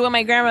 which is what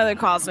my grandmother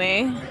calls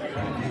me.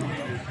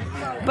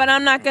 But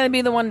I'm not going to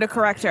be the one to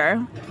correct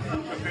her.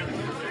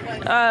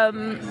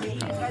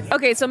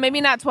 Okay, so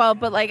maybe not 12,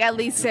 but like at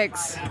least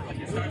 6.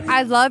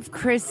 I love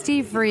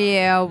Christy for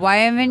you. Why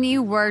haven't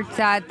you worked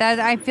at that?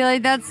 I feel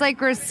like that's like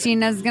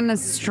Christina's going to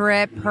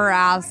strip her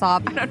ass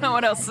off. I don't know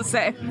what else to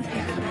say.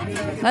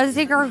 Let's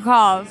take our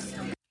calls.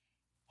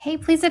 Hey,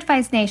 Please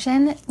Advise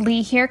Nation.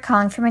 Lee here,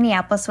 calling from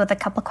Minneapolis with a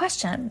couple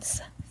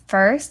questions.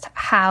 First,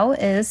 how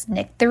is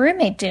Nick the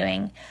roommate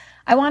doing?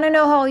 I want to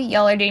know how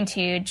y'all are doing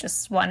too.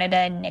 Just wanted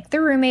a Nick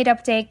the roommate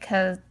update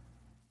because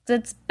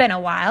it's been a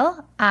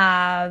while.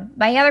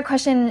 My other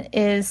question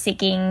is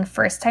seeking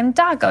first-time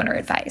dog owner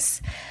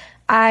advice.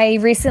 I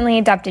recently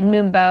adopted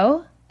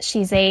Moonbo.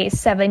 She's a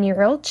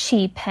 7-year-old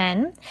Chi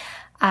Pen.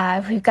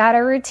 We've got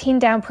our routine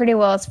down pretty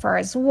well as far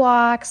as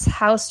walks,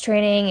 house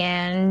training,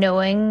 and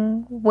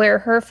knowing where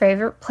her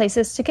favorite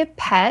places to get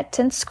pet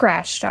and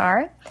scratched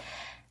are.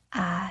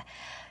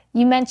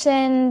 You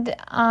mentioned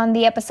on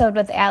the episode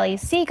with Allie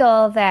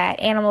Siegel that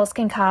animals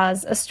can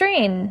cause a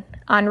strain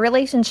on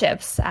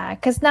relationships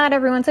because not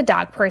everyone's a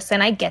dog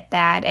person. I get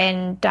that.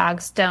 And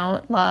dogs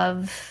don't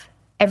love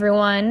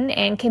everyone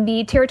and can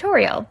be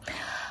territorial.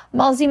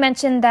 Malls, you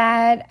mentioned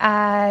that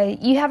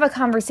you have a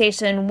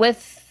conversation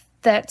with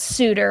that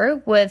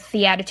suitor with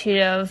the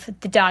attitude of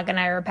the dog and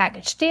I are a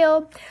package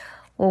deal.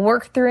 We'll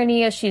work through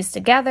any issues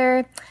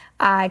together.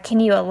 Can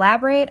you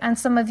elaborate on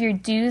some of your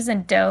do's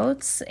and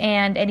don'ts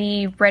and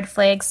any red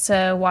flags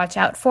to watch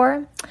out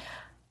for?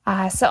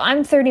 So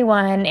I'm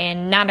 31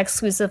 and not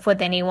exclusive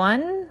with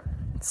anyone,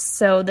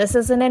 so this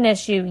isn't an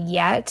issue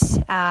yet,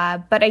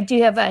 but I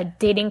do have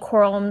dating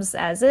quorums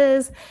as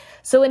is,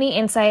 so any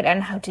insight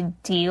on how to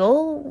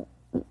deal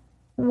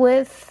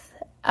with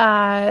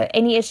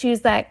any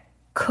issues that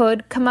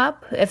could come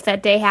up if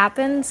that day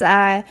happens,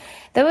 that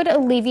would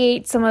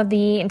alleviate some of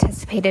the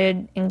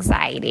anticipated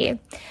anxiety.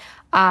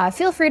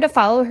 Feel free to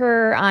follow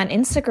her on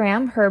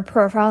Instagram. Her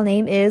profile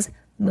name is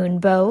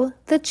Moonbo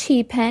the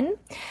Chi Pen,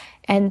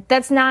 and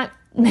that's not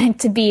meant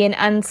to be an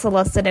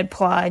unsolicited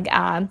plug.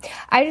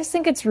 I just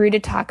think it's rude to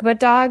talk about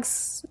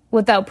dogs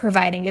without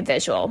providing a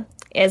visual,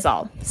 is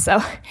all. So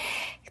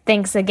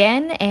thanks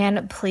again,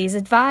 and please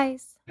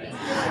advise.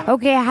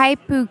 Okay, hi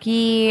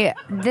Pookie.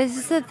 This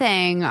is the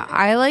thing.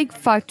 I like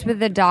fucked with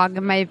the dog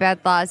in my bed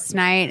last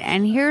night,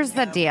 and here's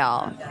the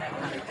deal.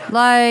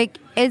 Like,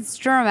 it's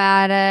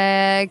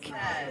dramatic.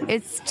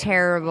 It's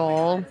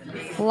terrible.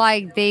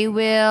 Like, they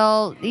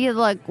will...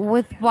 Look,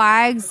 with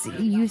Wags,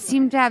 you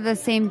seem to have the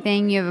same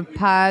thing. You have a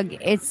pug.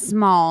 It's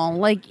small.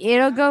 Like,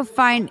 it'll go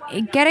find...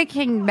 Get a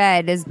king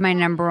bed is my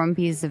number one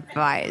piece of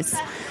advice.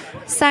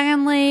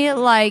 Secondly,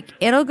 like,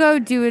 it'll go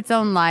do its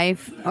own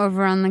life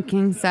over on the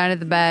king side of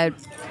the bed.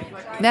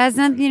 That has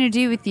nothing to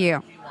do with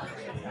you.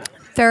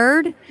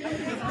 Third,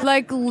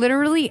 like,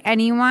 literally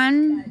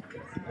anyone...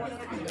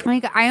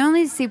 Like, I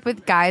only sleep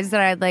with guys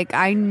that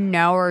I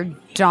know are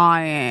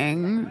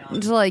dying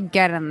to, like,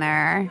 get in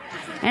there.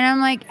 And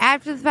I'm like,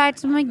 after the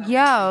fact, I'm like,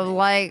 yo,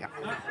 like,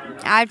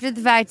 after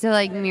the fact of,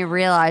 like, me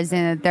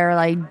realizing that they're,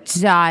 like,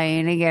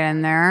 dying to get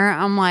in there,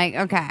 I'm like,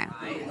 okay.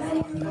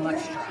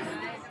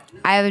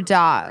 I have a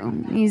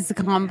dog. He's a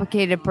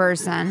complicated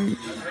person.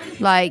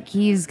 Like,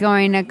 he's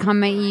going to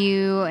come at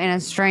you in a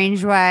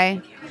strange way.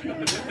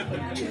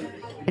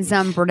 It's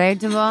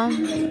unpredictable.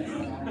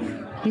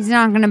 He's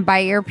not going to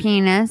bite your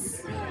penis.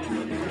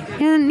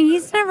 And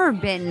he's never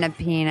bitten a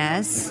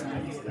penis.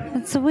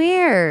 That's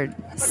weird.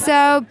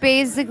 So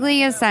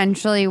basically,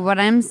 essentially, what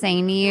I'm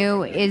saying to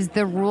you is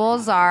the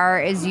rules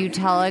is you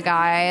tell a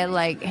guy,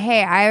 like,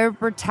 hey, I have a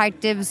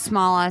protective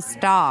small-ass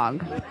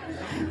dog.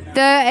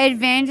 The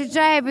advantage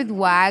I have with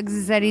Wags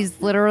is that he's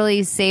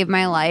literally saved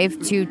my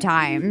life 2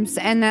 times,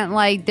 and that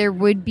like there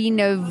would be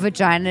no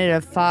vagina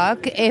to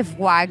fuck if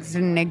Wags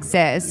didn't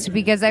exist,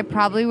 because I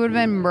probably would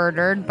have been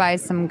murdered by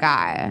some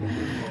guy.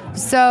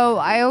 So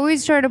I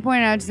always try to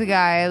point out to the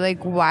guy,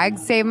 like,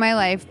 Wags saved my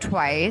life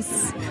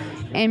twice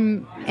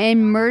in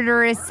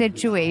murderous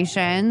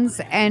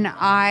situations, and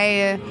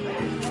I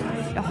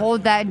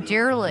hold that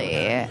dearly.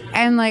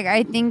 And like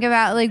I think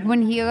about like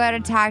when he got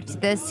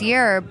attacked this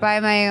year by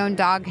my own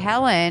dog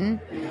Helen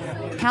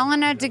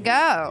had to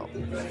go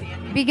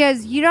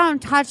because you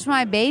don't touch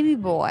my baby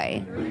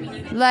boy.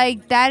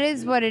 Like that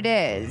is what it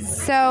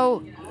is.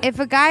 So if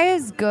a guy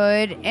is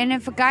good and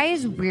if a guy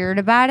is weird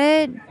about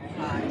it,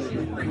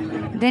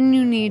 then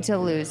you need to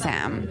lose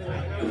him.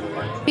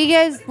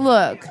 Because,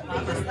 look,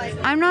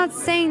 I'm not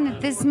saying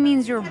that this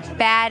means you're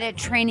bad at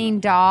training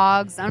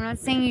dogs. I'm not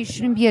saying you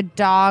shouldn't be a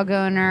dog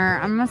owner.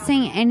 I'm not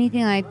saying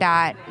anything like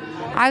that.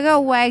 I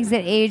got Wags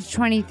at age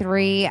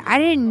 23. I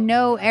didn't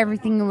know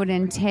everything it would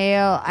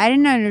entail. I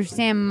didn't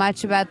understand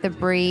much about the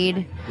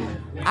breed.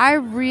 I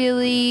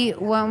really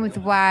went with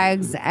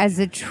Wags as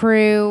a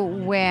true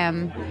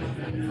whim.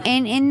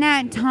 And in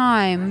that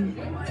time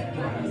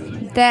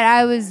that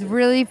I was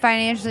really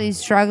financially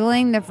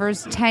struggling the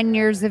first 10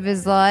 years of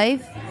his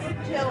life,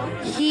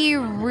 he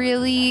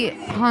really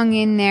hung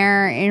in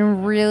there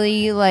and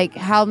really like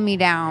held me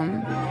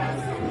down.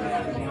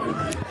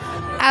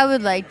 I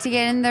would like to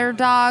get in their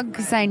dog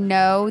because I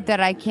know that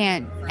I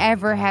can't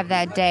ever have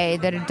that day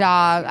that a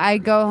dog, I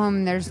go home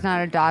and there's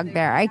not a dog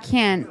there. I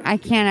can't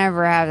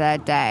ever have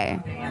that day.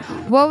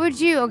 What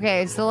would you,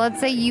 okay, so let's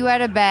say you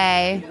had a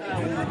bae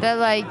that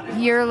like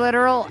your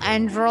literal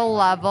endral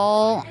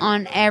level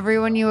on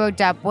everyone you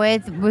hooked up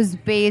with was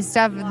based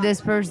off of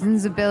this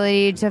person's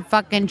ability to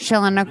fucking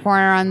chill in a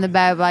corner on the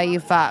bed while you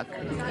fuck.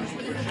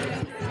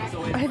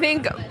 I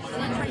think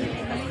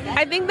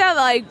that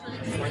like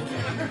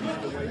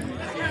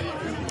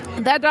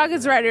that dog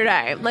is ride or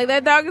die. Like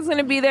that dog is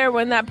gonna be there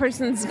when that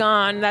person's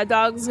gone. That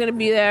dog's gonna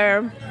be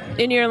there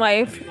in your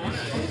life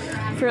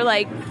for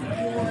like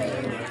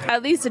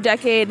at least a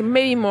decade,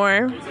 maybe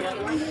more.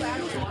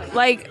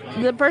 Like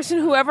the person,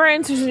 whoever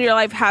enters in your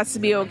life has to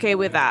be okay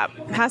with that.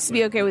 Has to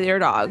be okay with your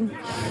dog.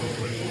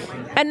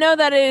 And know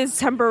that it is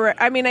temporary.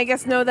 I mean, I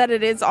guess know that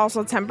it is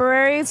also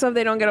temporary. So if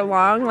they don't get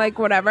along, like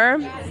whatever.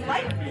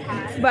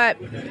 But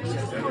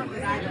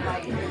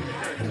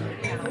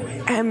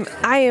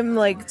I am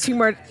like two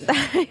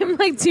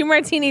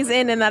martinis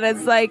in, and that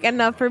is like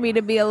enough for me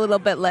to be a little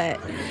bit lit.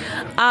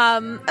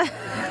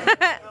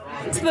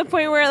 To the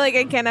point where like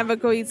I can't have a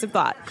cohesive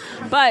thought.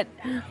 But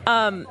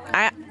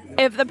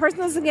if the person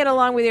doesn't get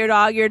along with your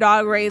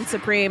dog reigns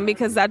supreme,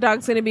 because that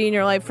dog's going to be in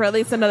your life for at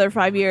least another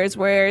 5 years,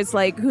 whereas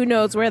like who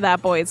knows where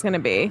that boy is going to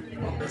be.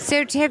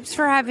 So tips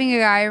for having a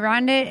guy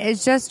around it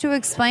is just to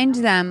explain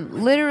to them,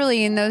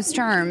 literally in those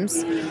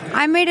terms,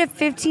 I made a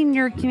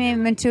 15-year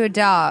commitment to a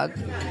dog.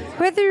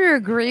 Whether you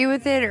agree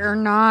with it or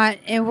not,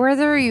 and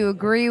whether you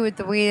agree with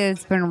the way that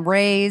it's been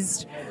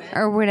raised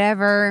or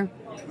whatever,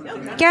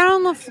 get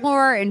on the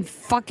floor and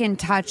fucking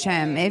touch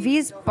him. If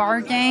he's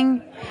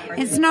barking,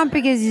 it's not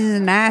because he's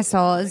an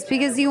asshole. It's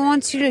because he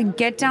wants you to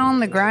get down on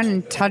the ground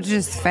and touch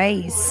his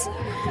face.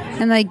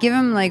 And like give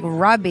him like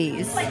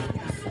rubbies.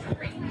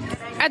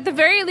 At the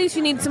very least,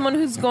 you need someone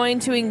who's going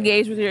to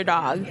engage with your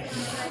dog.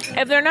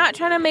 If they're not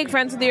trying to make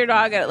friends with your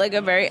dog at like a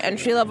very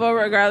entry level,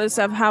 regardless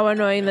of how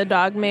annoying the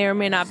dog may or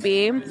may not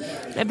be,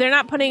 if they're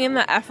not putting in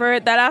the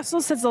effort, that also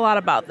says a lot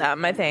about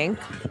them, I think.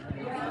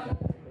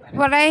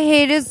 What I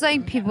hate is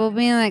like people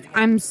being like,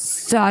 I'm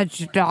such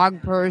a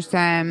dog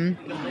person.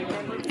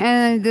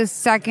 And like, the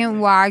second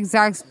Wags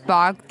acts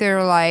buck,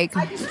 they're like,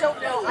 I just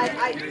don't know.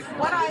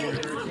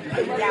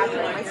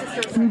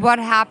 What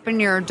happened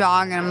to your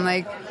dog? And I'm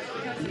like,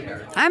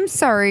 I'm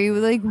sorry,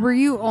 like, were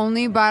you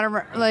only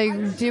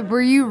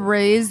were you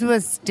raised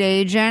with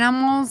stage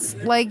animals?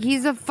 Like,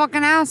 he's a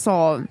fucking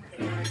asshole.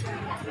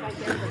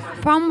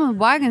 Problem with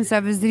Wag and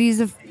stuff is that he's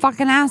a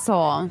fucking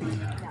asshole.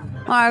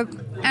 Like,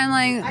 and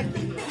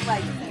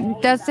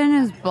like, that's in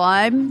his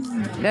blood.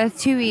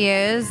 That's who he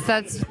is.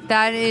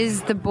 That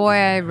is the boy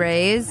I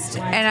raised,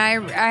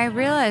 and I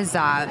realize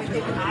that.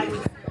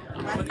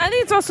 I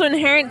think it's also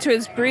inherent to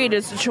his breed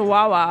as a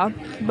Chihuahua,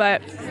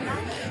 but.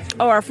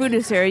 Oh, our food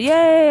is here.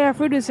 Yay, our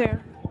food is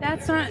here.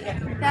 That's the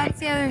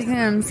other thing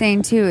I'm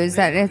saying, too, is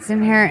that it's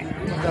inherent.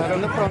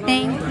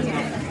 Thank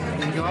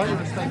you.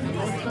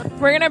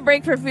 We're going to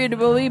break for food.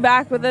 We'll be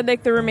back with the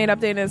Nick the Roommate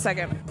update in a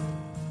second.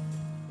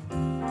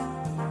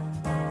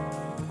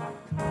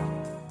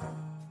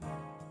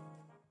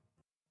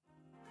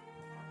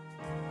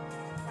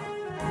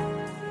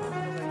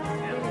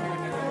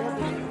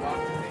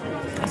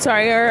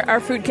 Sorry,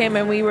 our food came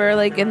and we were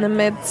like in the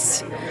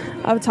midst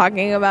of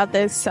talking about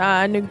this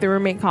Nick the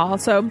Roommate call.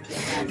 So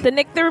the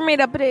Nick the Roommate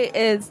update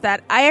is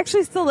that I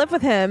actually still live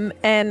with him,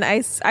 and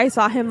I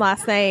saw him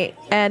last night,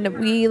 and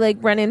we like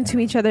run into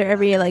each other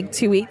every like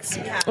 2 weeks,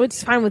 which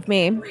is fine with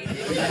me.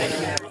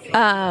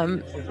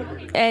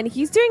 And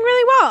he's doing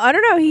really well. I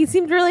don't know. He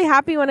seemed really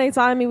happy when I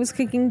saw him. He was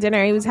cooking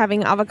dinner. He was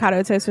having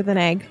avocado toast with an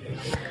egg.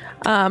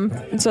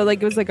 So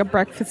like it was like a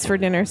breakfast for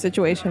dinner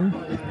situation.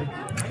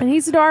 And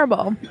he's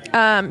adorable.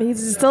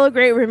 He's still a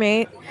great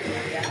roommate.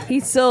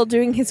 He's still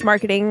doing his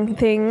marketing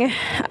thing.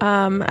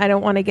 I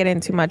don't want to get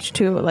into much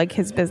to like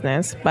his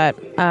business, but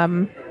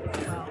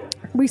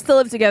we still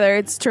live together.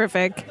 It's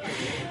terrific.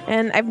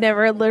 And I've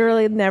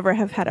literally never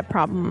have had a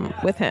problem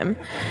with him.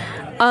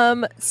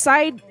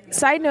 Side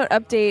note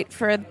update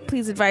for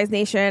Please Advise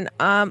Nation.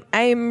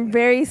 I'm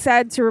very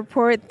sad to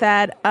report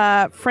that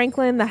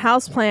Franklin the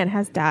houseplant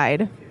has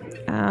died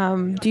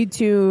due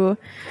to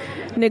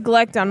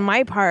neglect on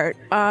my part.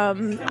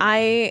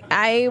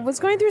 I was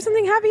going through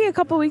something heavy a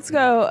couple weeks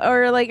ago,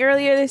 or like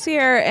earlier this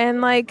year, and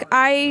like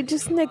I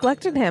just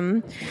neglected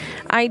him.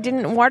 I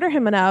didn't water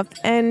him enough,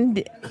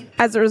 and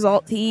as a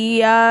result,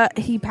 he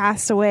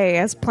passed away,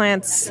 as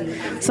plants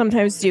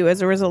sometimes do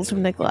as a result of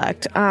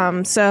neglect.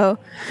 So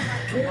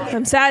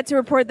I'm sad to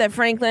report that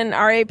Franklin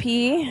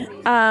R.I.P.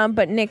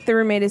 But Nick the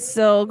Roommate is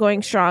still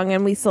going strong,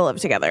 and we still live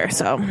together.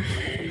 So,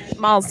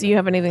 Malls, do you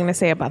have anything to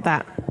say about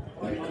that?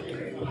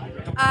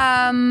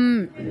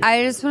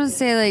 I just want to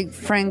say, like,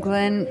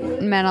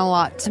 Franklin meant a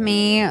lot to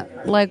me.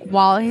 Like,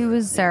 while he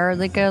was there,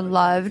 like, I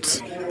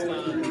loved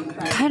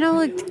kind of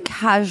like the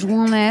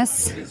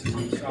casualness.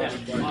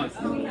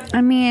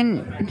 I mean,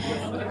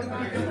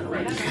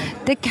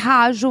 the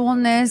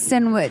casualness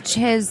in which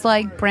his,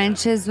 like,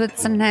 branches would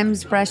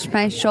sometimes brush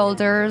my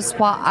shoulders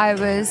while I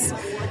was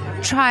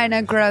trying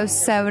to grow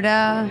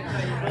soda,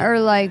 or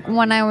like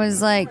when I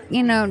was like,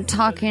 you know,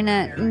 talking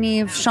to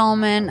Neve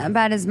Schulman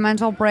about his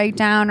mental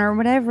breakdown or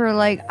whatever.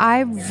 Like,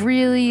 I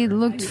really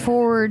looked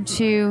forward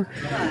to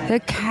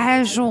the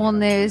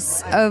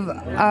casualness of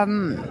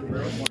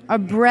a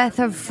breath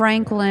of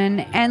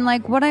Franklin. And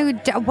like what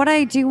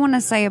I do want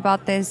to say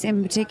about this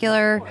in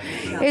particular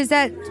is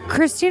that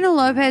Christina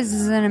Lopez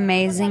is an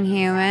amazing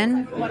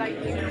human.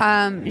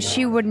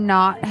 She would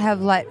not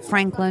have let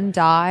Franklin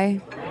die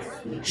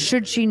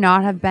should she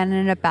not have been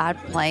in a bad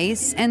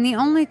place. And the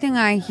only thing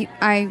I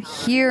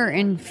hear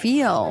and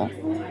feel,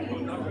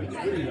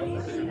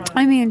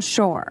 I mean,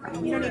 sure,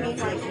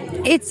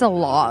 it's a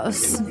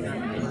loss.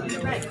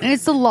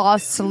 It's a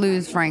loss to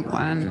lose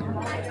Franklin.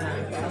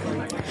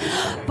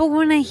 But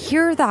when I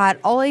hear that,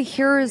 all I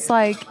hear is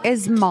like,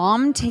 is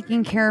Mom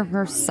taking care of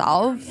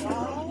herself?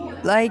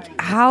 Like,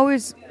 how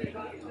is,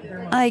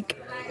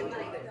 like,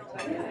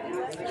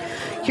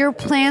 your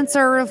plants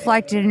are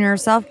reflected in your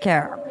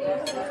self-care,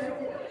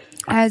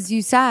 as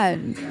you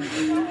said.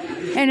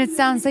 And it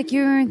sounds like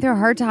you're going through a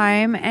hard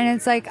time, and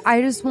it's like,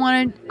 I just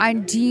wanted,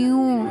 do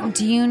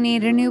you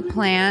need a new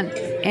plant,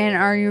 and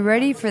are you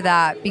ready for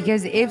that?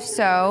 Because if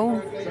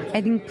so,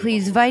 I think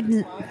Please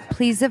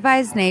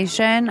Advise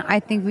Nation, I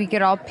think we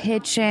could all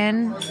pitch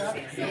in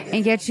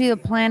and get you the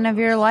plant of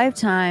your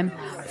lifetime.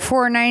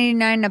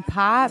 $4.99 a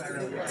pop.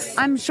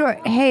 I'm sure,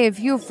 hey, if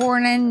you have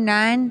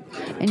 $4.99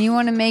 and you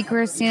want to make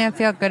Christina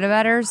feel good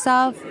about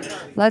herself,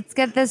 let's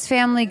get this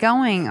family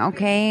going,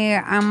 okay?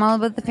 I'm all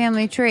about the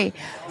family tree.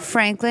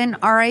 Franklin,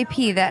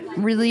 R.I.P. That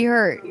really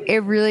hurt. It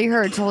really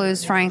hurt to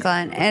lose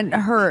Franklin. It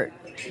hurt.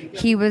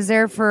 He was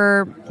there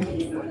for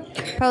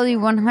probably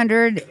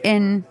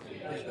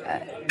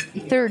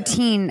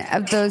 113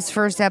 of those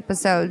first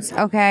episodes,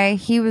 okay?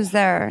 He was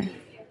there.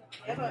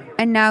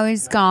 And now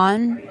he's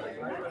gone.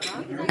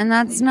 And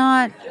that's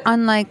not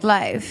unlike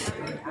life.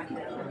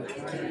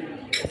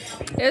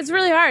 It's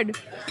really hard.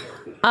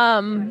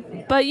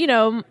 But, you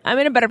know, I'm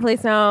in a better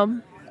place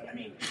now.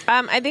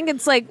 I think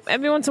it's like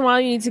every once in a while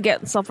you need to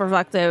get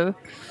self-reflective.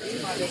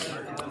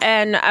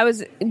 And I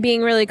was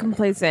being really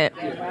complacent.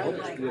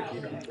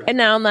 And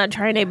now I'm not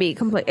trying to be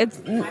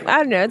complacent. I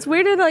don't know. It's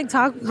weird to like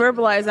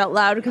verbalize out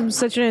loud because I'm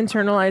such an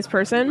internalized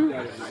person.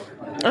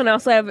 And I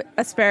also have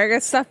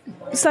asparagus stuff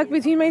stuck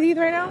between my teeth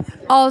right now.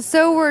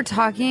 Also, we're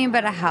talking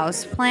about a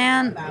house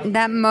plant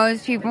that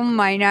most people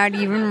might not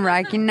even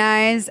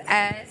recognize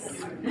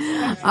as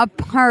a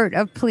part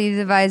of Please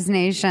Advise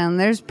Nation.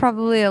 There's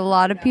probably a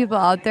lot of people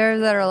out there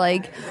that are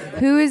like,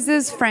 who is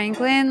this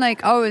Franklin? Like,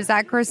 oh, is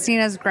that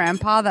Christina's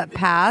grandpa that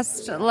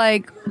passed?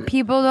 Like,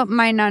 people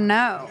might not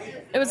know.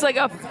 It was like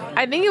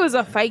I think it was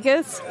a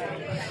ficus.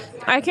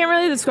 I can't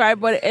really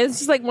describe what it is. It's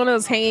just like one of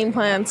those hanging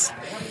plants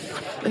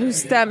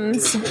whose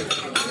stems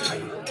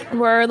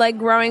were like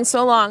growing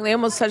so long they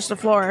almost touched the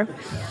floor.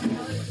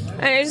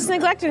 And I just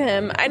neglected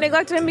him. I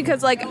neglected him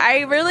because like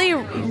I really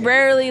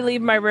rarely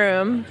leave my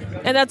room,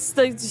 and that's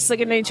just like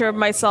a nature of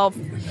myself.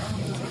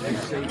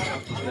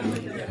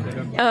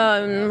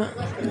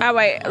 How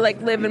I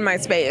like live in my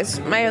space.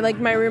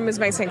 My room is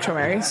my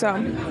sanctuary. So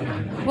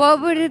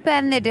What would have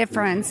been the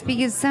difference?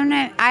 Because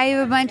sometimes I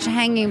have a bunch of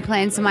hanging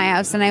plants in my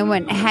house, and I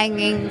went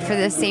hanging for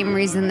the same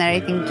reason that I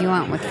think you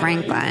went with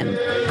Franklin,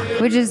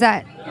 which is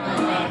that.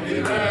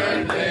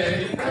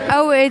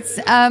 Oh, it's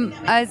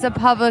a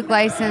public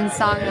license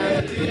song.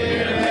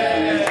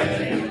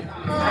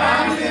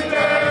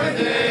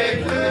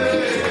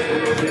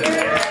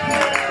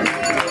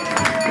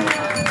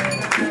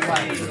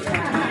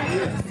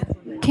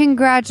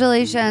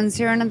 Congratulations,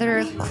 you're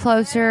another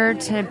closer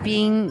to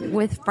being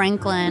with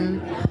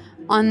Franklin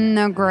on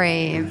the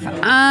grave.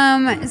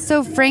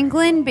 So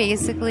Franklin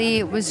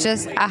basically was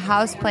just a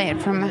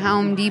houseplant from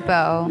Home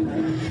Depot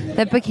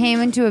that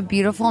became into a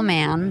beautiful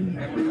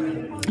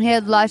man. He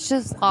had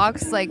luscious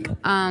locks, like,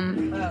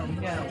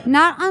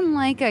 not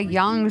unlike a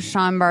young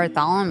Sean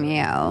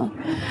Bartholomew.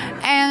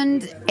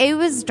 And it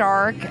was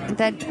dark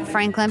that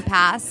Franklin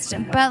passed,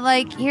 but,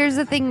 like, here's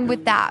the thing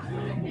with that.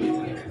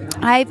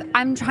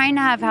 I'm trying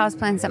to have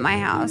houseplants at my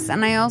house,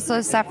 and I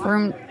also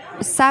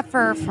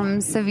suffer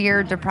from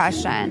severe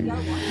depression.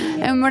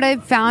 And what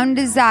I've found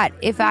is that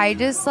if I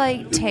just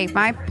like take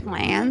my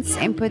plants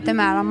and put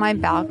them out on my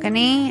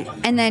balcony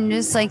and then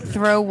just like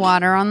throw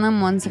water on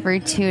them once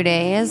every 2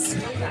 days,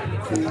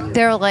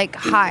 they're like,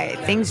 hi,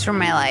 thanks for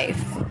my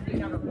life.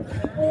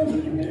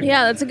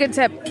 Yeah, that's a good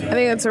tip. I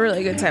think that's a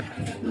really good tip.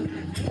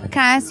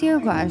 Can I ask you a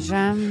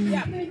question?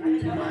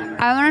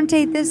 I want to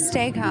take this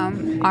steak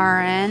home,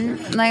 RN.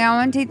 Like, I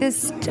want to take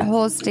this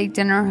whole steak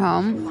dinner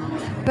home,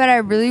 but I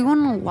really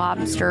want a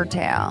lobster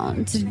tail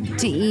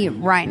to eat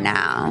right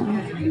now.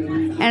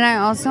 And I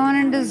also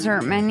want a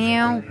dessert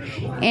menu,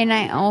 and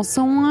I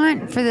also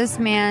want for this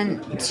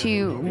man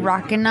to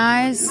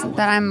recognize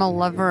that I'm a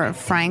lover of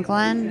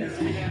Franklin.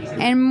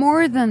 And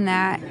more than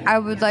that, I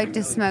would like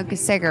to smoke a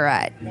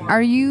cigarette.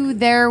 Are you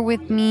there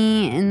with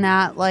me in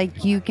that,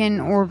 like, you can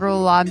order a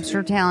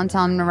lobster tail and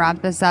tell him to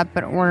wrap this up,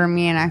 but order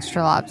me an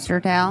extra lobster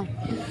tail?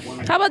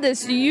 How about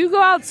this? You go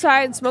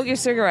outside, smoke your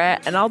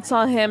cigarette, and I'll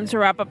tell him to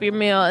wrap up your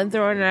meal and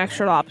throw in an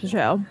extra lobster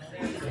tail.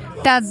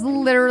 That's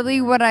literally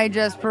what I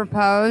just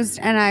proposed,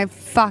 and I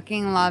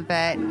fucking love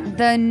it.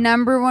 The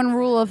number one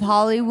rule of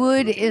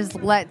Hollywood is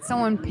let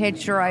someone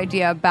pitch your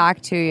idea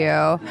back to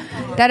you.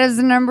 That is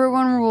the number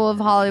one rule of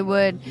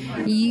Hollywood.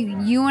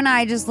 You and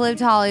I just lived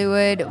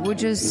Hollywood,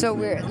 which is so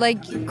weird.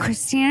 Like,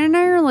 Christina and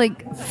I are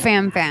like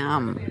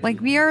fam.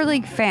 Like, we are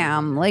like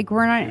fam. Like,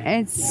 we're not,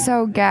 it's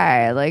so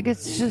gay. Like,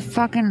 it's just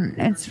fucking,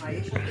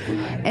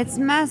 it's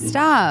messed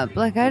up.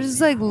 Like, I just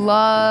like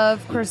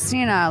love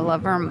Christina. I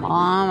love her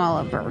mom. I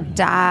love her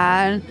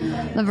dad,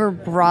 love her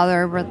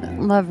brother,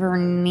 love her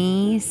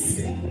niece.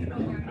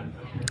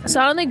 So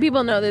I don't think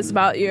people know this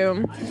about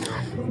you,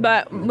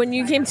 but when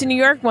you came to New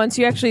York once,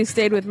 you actually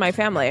stayed with my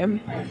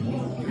family.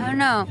 Oh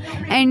no.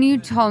 And you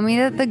told me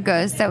that the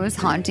ghost that was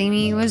haunting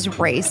me was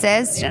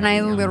racist, and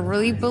I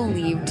literally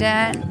believed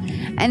it.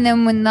 And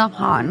then when the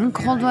hot and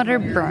cold water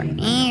burnt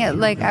me,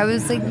 like, I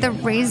was like, the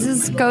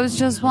racist ghost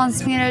just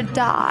wants me to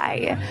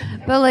die.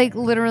 But, like,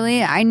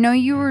 literally, I know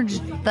you were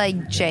like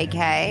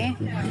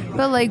JK,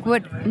 but like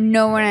what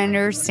no one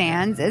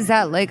understands is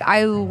that, like,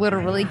 I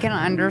literally can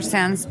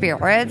understand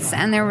spirits,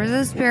 and there was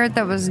a spirit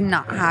that was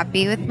not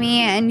happy with me,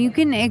 and you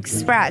can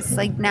express,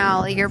 like, now,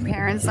 like, your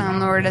parents'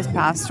 landlord has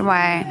passed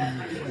away.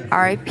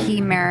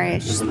 R.I.P. Mary.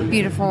 She's a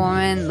beautiful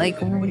woman, like,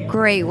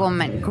 great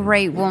woman,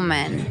 great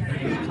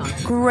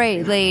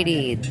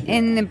lady.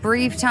 In the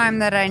brief time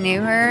that I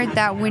knew her,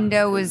 that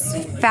window was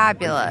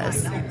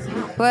fabulous.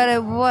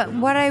 But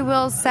what I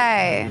will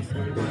say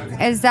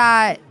is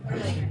that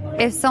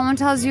if someone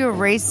tells you a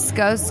racist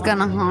ghost is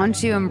gonna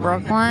haunt you in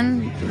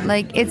Brooklyn,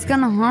 like, it's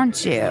gonna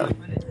haunt you.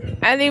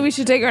 I think we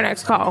should take our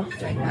next call.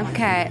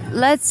 Okay,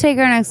 let's take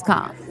our next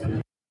call.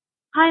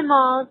 Hi,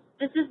 Malls.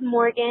 This is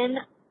Morgan.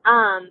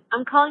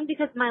 I'm calling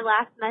because my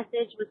last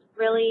message was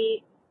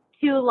really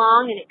too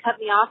long and it cut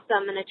me off, so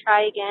I'm going to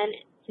try again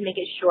to make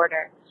it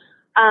shorter.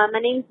 My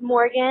name's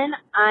Morgan.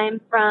 I'm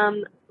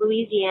from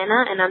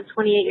Louisiana, and I'm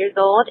 28 years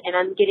old, and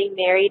I'm getting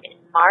married in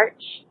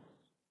March.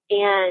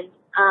 And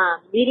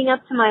leading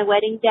up to my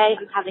wedding day,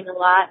 I'm having a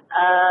lot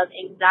of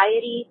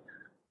anxiety.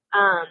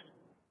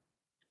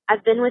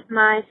 I've been with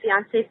my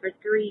fiance for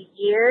 3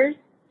 years.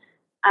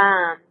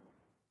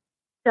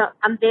 So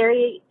I'm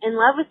very in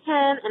love with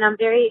him, and I'm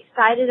very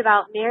excited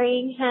about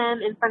marrying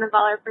him in front of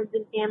all our friends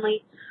and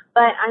family.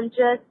 But I'm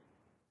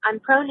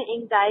prone to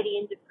anxiety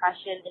and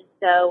depression, and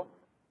so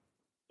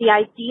the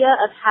idea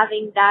of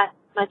having that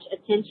much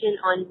attention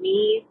on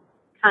me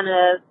kind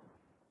of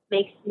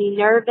makes me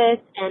nervous.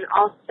 And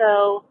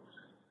also,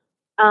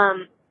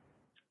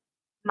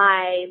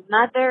 my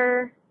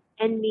mother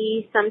and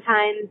me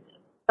sometimes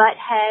butt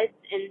heads,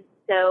 and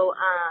so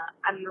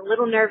I'm a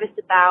little nervous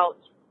about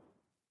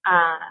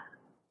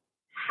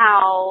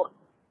how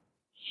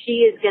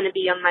she is going to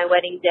be on my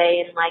wedding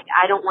day, and, like,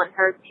 I don't want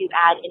her to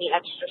add any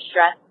extra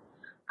stress.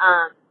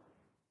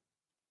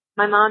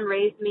 My mom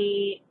raised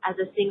me as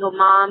a single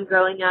mom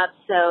growing up,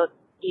 so,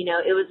 you know,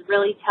 it was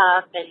really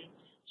tough, and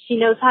she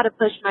knows how to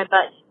push my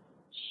buttons.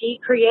 She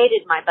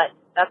created my buttons.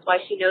 That's why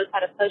she knows how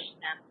to push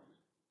them.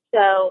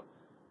 So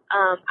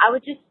I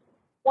would just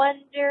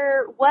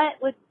wonder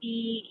what would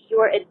be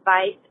your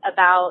advice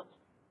about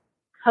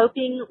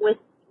coping with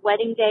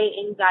wedding day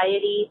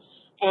anxiety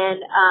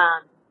and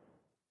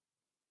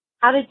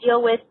how to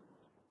deal with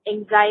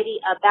anxiety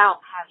about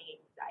having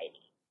anxiety.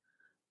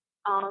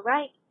 All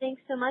right.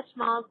 Thanks so much,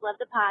 Malls. Love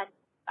the pod.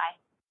 Bye.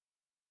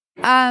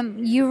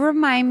 You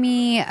remind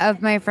me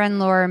of my friend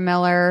Laura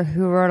Miller,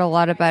 who wrote a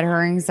lot about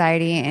her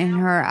anxiety in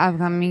her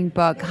upcoming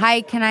book.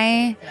 Hi, can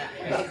I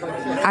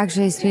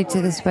actually speak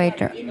to this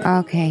waiter?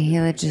 Okay, he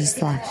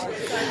just left.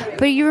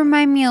 But you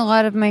remind me a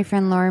lot of my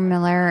friend Laura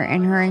Miller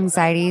and her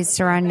anxieties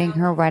surrounding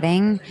her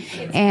wedding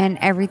and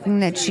everything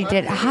that she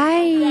did.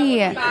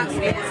 Hi.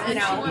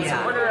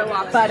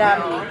 But a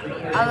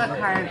la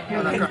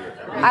carte.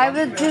 I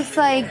would just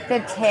like the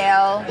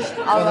tail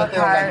a la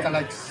carte.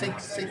 Like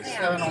 6,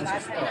 7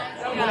 ounces.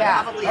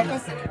 Yeah.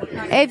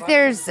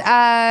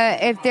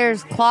 If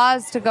there's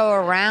claws to go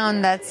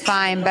around, that's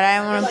fine. But I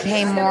don't want to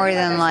pay more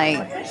than like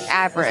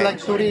average.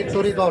 It's like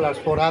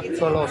 $30 for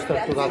actual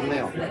lobster to that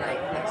meal.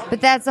 But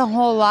that's a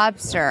whole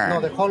lobster.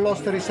 No, the whole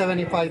lobster is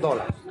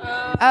 $75.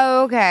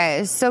 Oh,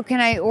 okay. So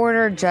can I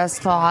order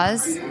just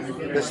claws?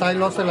 The side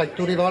lobster like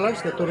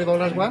 $30, the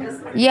 $30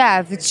 one? Yeah,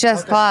 if it's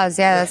just claws,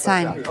 yeah, that's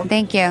fine.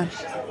 Thank you.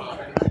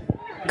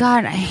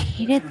 God, I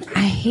hate it.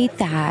 I hate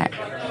that.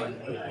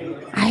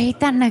 I hate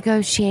that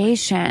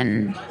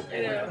negotiation.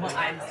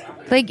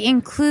 Like,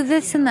 include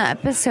this in the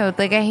episode.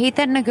 Like, I hate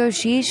that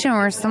negotiation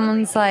where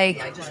someone's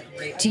like,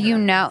 do you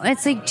know?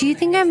 It's like, do you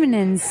think I'm an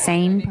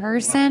insane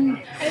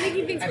person? I think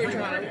he thinks we're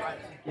drunk.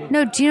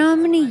 No, do you know how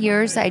many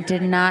years I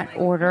did not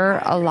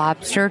order a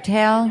lobster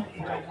tail?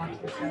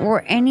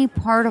 Or any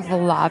part of a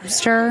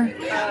lobster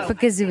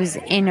because it was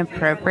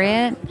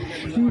inappropriate.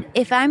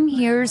 If I'm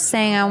here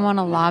saying I want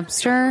a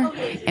lobster,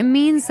 it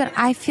means that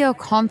I feel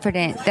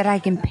confident that I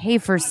can pay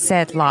for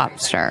said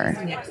lobster.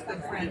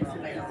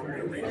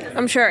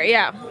 I'm sure,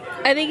 yeah.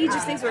 I think he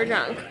just thinks we're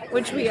drunk,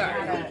 which we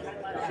are.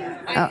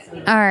 Oh,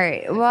 all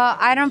right. Well,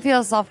 I don't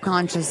feel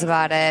self-conscious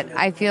about it.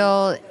 I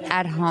feel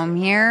at home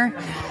here.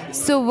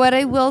 So what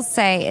I will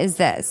say is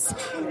this.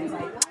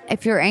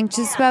 If you're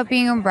anxious about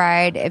being a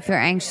bride, if you're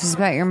anxious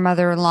about your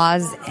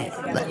mother-in-law's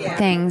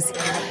things,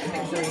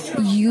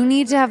 you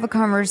need to have a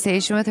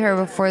conversation with her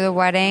before the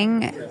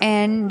wedding,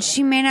 and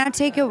she may not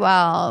take it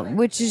well,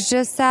 which is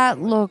just that,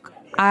 look,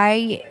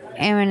 I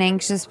am an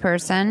anxious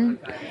person.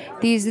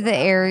 These are the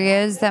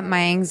areas that my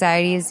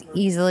anxiety is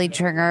easily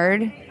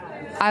triggered.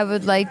 I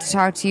would like to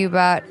talk to you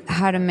about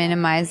how to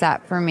minimize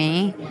that for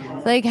me.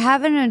 Like,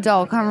 have an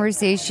adult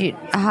conversation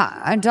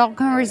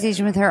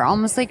with her,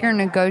 almost like you're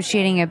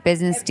negotiating a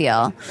business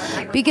deal.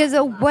 Because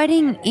a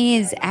wedding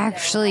is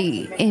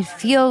actually, it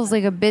feels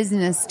like a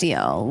business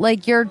deal.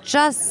 Like, you're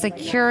just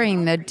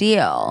securing the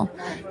deal.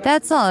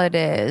 That's all it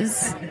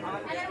is.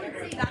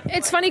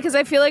 It's funny because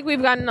I feel like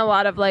we've gotten a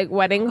lot of like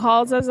wedding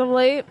calls as of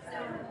late.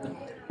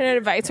 And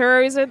advice are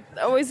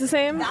always the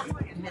same.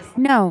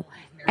 No,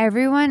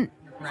 everyone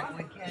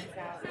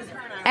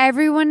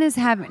is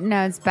having,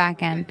 no, it's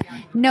back end.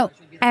 No,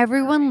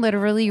 everyone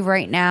literally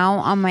right now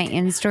on my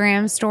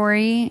Instagram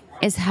story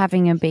is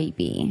having a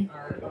baby.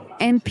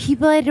 And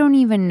people I don't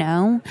even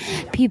know,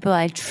 people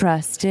I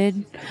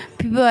trusted,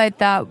 people I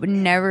thought would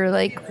never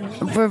like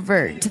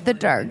revert to the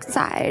dark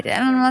side.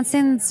 And I'm not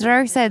saying it's the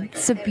dark side,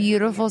 it's a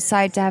beautiful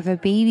side to have a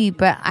baby,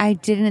 but I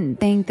didn't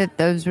think that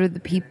those were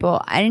the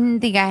people. I didn't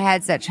think I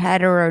had such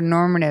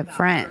heteronormative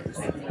friends.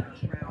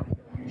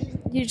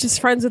 You're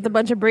just friends with a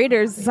bunch of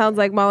breeders, it sounds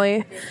like,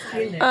 Molly.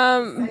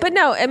 But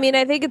no, I mean,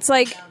 I think it's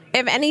like,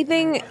 if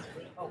anything,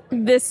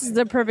 this is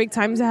the perfect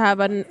time to have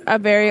a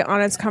very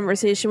honest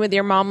conversation with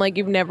your mom like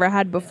you've never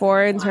had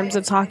before, in terms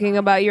of talking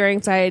about your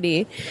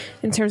anxiety,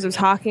 in terms of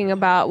talking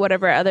about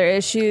whatever other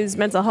issues,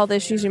 mental health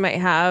issues you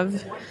might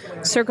have,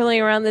 circling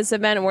around this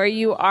event where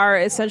you are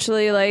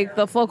essentially like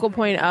the focal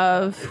point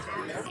of.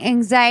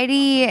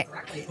 Anxiety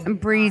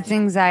breeds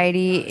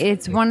anxiety.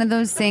 It's one of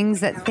those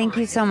things that, thank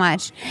you so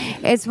much.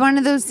 It's one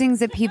of those things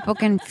that people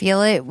can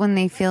feel it when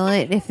they feel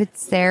it. If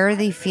it's there,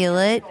 they feel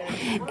it.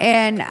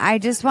 And I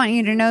just want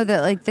you to know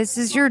that, like, this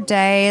is your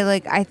day.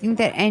 Like, I think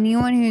that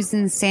anyone who's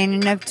insane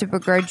enough to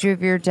begrudge you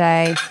of your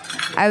day,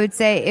 I would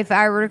say if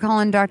I were to call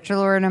in Dr.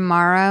 Laura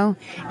tomorrow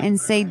and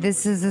say,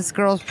 this is this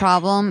girl's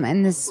problem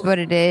and this is what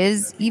it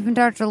is, even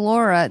Dr.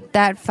 Laura,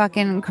 that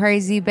fucking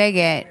crazy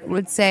bigot,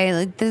 would say,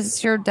 like, this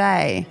is your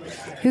day.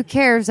 Who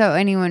cares how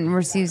anyone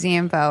receives the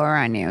info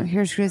around you?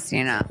 Here's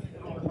Christina.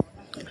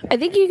 I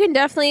think you can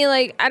definitely,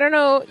 like, I don't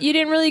know, you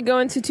didn't really go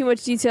into too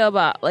much detail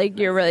about, like,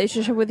 your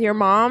relationship with your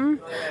mom,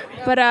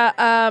 but,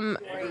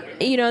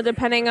 you know,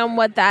 depending on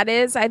what that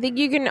is, I think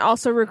you can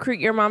also recruit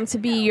your mom to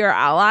be your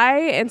ally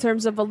in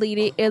terms of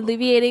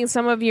alleviating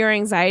some of your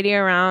anxiety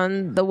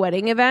around the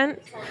wedding event.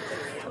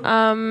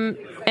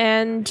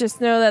 And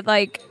just know that,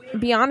 like,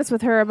 be honest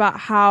with her about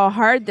how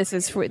hard this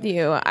is for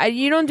you.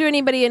 You don't do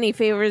anybody any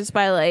favors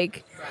by,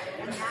 like,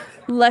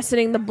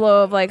 lessening the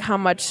blow of, like, how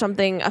much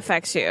something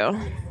affects you.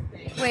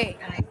 Wait.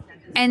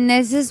 And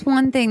this is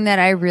one thing that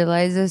I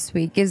realized this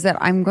week is that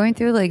I'm going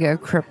through, like, a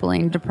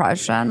crippling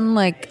depression.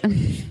 Like,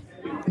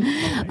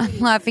 I'm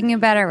laughing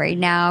about it right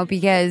now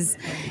because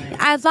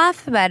I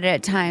laugh about it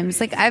at times.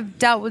 Like, I've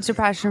dealt with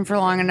depression for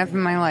long enough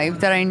in my life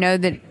that I know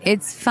that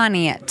it's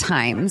funny at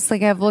times.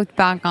 Like, I've looked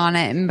back on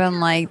it and been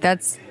like,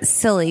 that's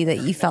silly that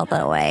you felt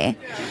that way.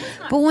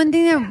 But one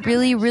thing that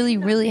really, really,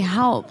 really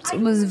helped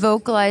was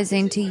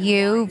vocalizing to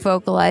you,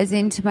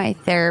 vocalizing to my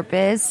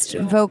therapist,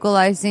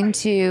 vocalizing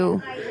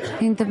to, I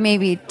think that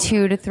maybe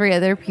 2 to 3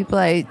 other people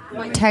I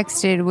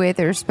texted with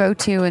or spoke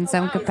to in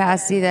some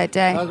capacity that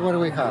day. What do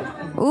we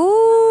have?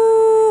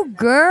 Ooh,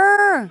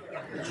 girl.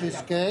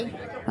 Cheesecake.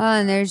 Oh,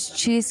 and there's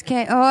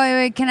cheesecake. Oh,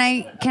 wait, can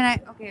I,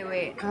 okay,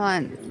 wait, hold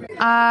on.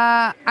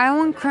 I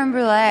want creme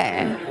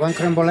brulee. One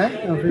creme brulee?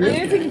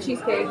 You're taking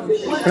cheesecake.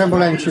 Creme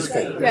brulee and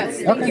cheesecake.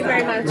 Yes, thank you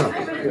very much.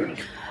 No.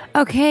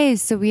 Okay,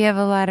 so we have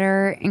a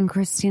letter, and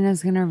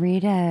Christina's gonna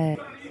read it.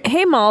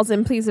 Hey, Malls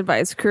and Please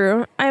Advise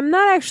crew. I'm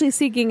not actually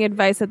seeking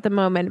advice at the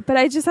moment, but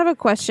I just have a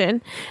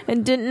question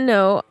and didn't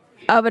know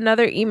of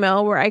another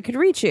email where I could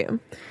reach you.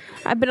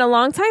 I've been a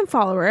long-time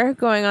follower,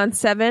 going on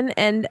 7,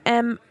 and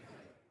am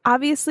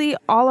obviously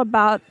all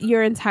about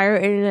your entire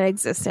internet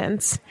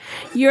existence.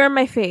 You're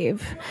my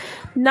fave.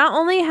 Not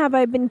only have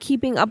I been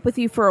keeping up with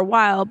you for a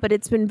while, but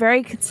it's been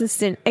very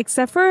consistent,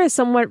 except for a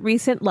somewhat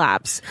recent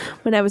lapse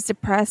when I was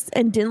depressed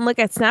and didn't look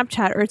at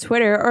Snapchat or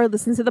Twitter or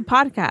listen to the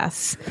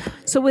podcasts.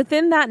 So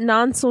within that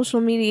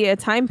non-social media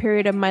time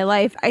period of my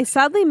life, I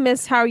sadly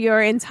missed how your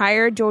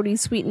entire Jodie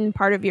Sweetin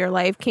part of your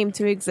life came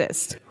to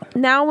exist.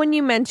 Now when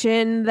you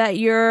mention that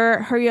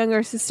you're her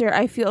younger sister,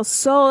 I feel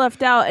so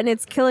left out and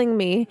it's killing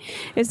me.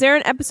 Is there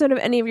an episode of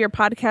any of your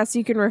podcasts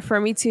you can refer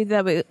me to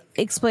that would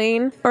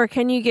explain, or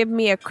can you give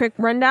me a quick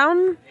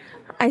rundown?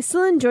 I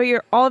still enjoy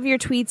all of your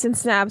tweets and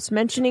snaps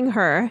mentioning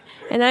her,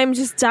 and I'm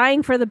just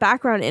dying for the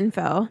background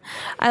info.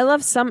 I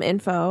love some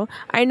info.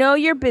 I know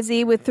you're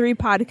busy with 3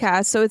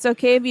 podcasts, so it's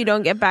okay if you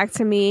don't get back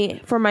to me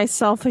for my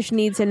selfish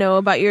need to know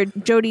about your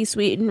Jodie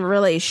Sweetin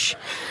relation.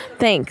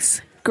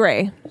 Thanks.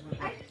 Gray.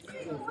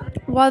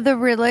 Well, the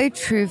really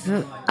truth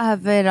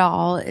of it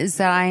all is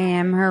that I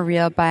am her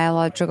real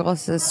biological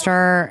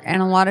sister,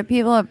 and a lot of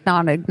people have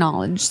not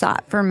acknowledged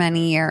that for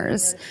many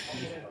years,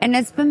 and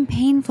it's been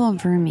painful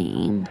for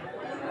me.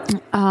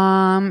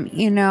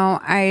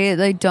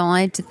 I don't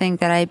like to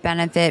think that I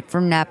benefit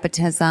from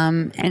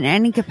nepotism in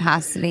any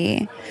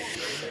capacity,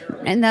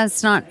 and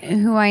that's not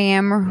who I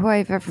am or who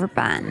I've ever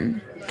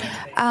been.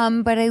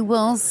 But I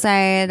will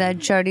say that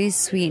Jodie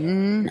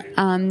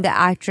Sweetin, the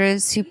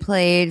actress who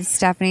played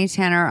Stephanie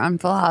Tanner on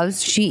Full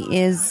House, she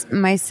is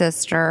my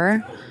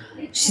sister.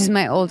 She's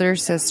my older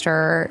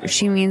sister.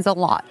 She means a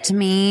lot to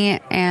me,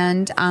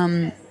 and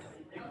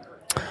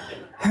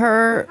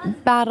her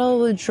battle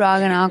with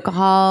drug and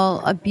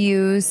alcohol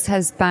abuse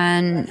has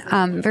been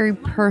very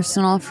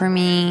personal for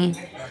me,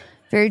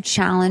 very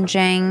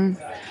challenging.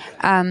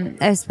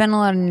 I spent a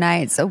lot of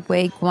nights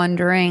awake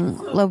wondering,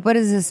 what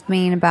does this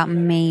mean about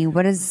me?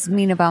 What does this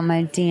mean about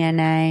my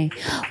DNA?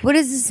 What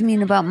does this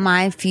mean about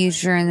my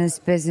future in this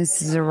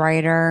business as a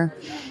writer?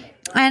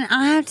 And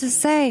I have to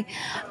say,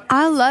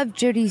 I love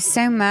Jodie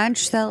so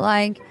much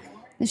that,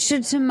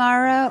 should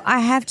tomorrow I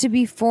have to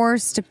be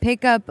forced to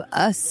pick up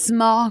a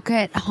small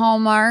cut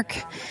Hallmark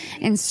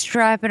and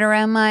strap it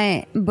around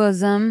my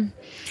bosom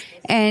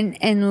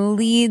and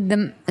lead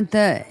the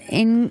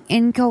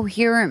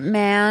incoherent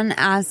man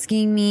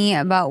asking me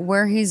about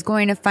where he's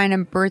going to find a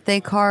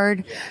birthday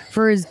card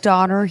for his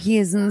daughter he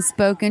hasn't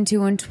spoken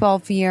to in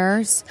 12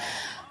 years.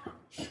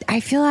 I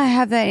feel I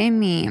have that in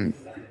me.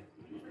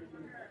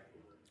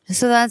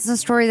 So that's the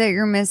story that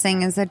you're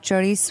missing, is that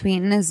Jodie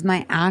Sweetin is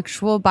my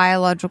actual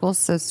biological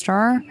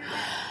sister.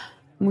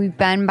 We've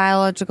been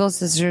biological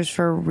sisters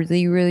for a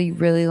really, really,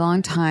 really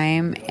long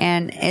time,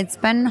 and it's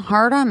been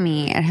hard on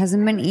me. It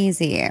hasn't been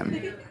easy.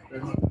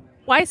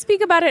 Why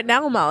speak about it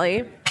now,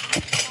 Molly?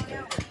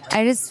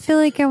 I just feel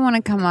like I want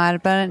to come out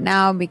about it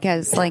now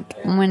because,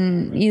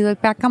 when you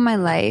look back on my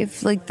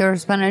life,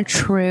 there's been a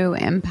true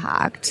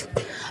impact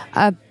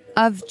of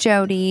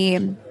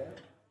Jodie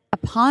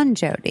upon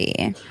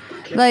Jodie.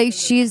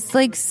 She's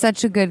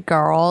such a good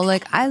girl.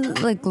 Look, I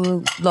love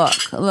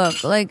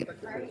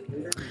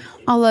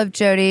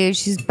Jodie.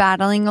 She's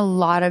battling a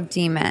lot of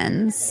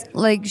demons.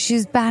 I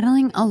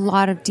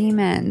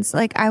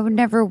would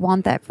never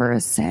want that for a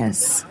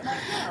sis,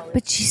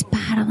 but she's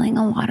battling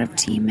a lot of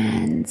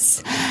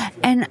demons.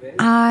 And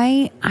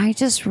I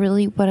just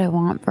really what I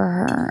want for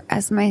her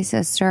as my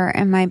sister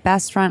and my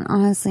best friend,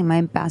 honestly,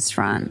 my best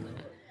friend.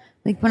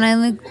 When I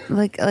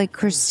look,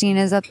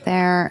 Christina's up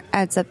there,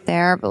 Ed's up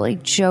there, but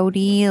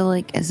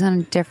Jodie, is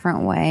in a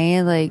different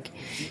way.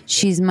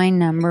 She's my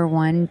number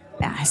one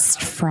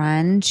best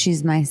friend.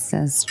 She's my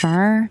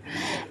sister.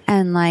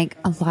 And a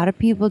lot of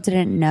people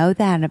didn't know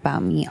that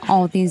about me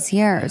all these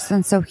years.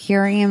 And so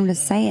here I am to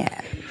say it.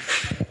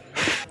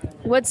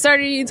 What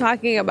started you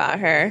talking about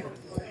her?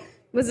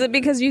 Was it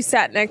because you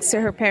sat next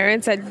to her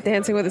parents at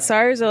Dancing with the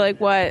Stars, or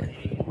what?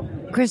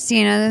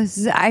 Christina,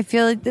 I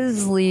feel like this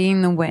is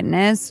leading the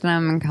witness, and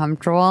I'm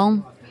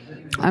uncomfortable.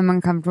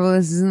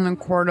 This isn't a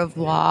court of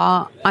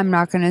law. I'm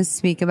not going to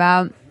speak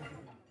about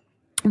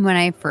when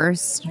I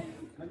first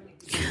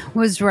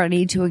was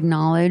ready to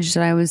acknowledge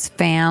that I was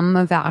fam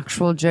of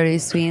actual Jodie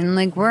Sweetin.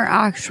 Like, we're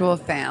actual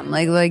fam,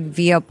 like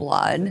via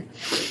blood.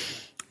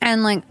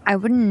 And like, I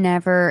would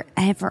never,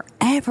 ever,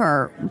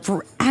 ever,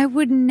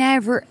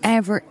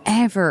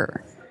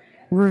 ever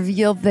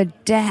reveal the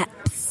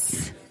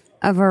depths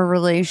of our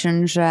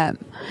relationship.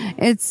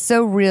 It's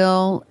so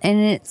real and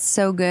it's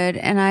so good.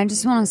 And I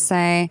just want to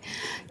say,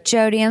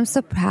 Jodie, I'm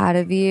so proud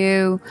of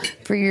you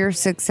for your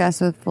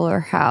success with Fuller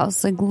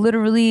House. Like,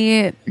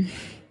 literally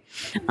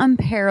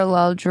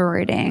unparalleled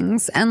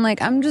ratings, and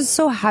like, I'm just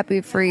so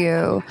happy for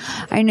you.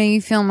 I know you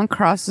film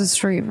across the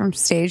street from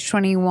Stage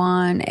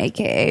 21,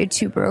 aka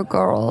Two Broke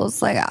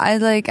Girls.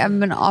 I've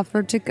been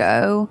offered to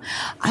go.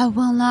 I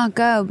will not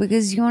go,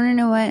 because you want to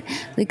know what?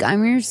 Like,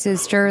 I'm your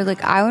sister.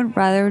 Like, I would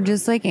rather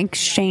just like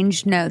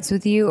exchange notes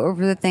with you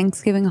over the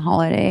Thanksgiving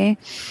holiday,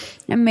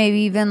 and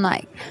maybe even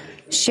like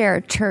share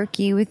a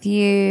turkey with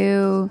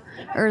you,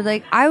 or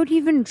like I would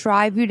even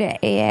drive you to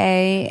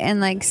AA and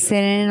like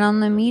sit in on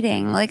the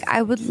meeting. Like,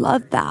 I would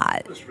love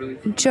that.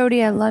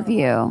 Jodie, I love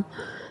you.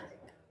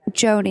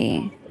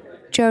 Jodie,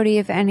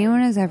 if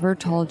anyone has ever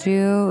told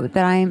you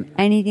that I'm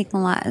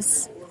anything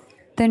less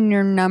than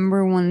your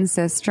number one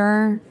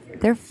sister,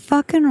 they're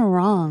fucking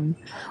wrong.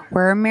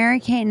 Where are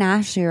Mary Kate and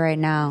Ashley right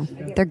now?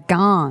 They're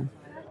gone.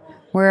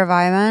 Where have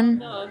I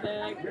been?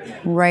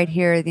 Right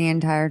here the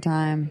entire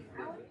time.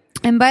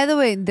 And by the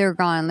way, they're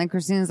gone. Like,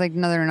 Christina's like,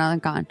 no, they're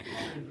not gone.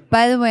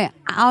 By the way,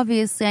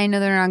 obviously, I know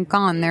they're not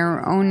gone.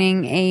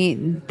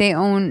 They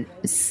own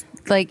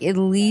like at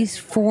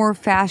least 4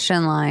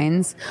 fashion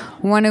lines,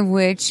 one of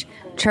which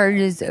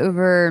charges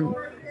over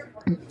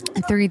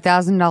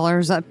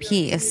 $3,000 a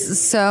piece.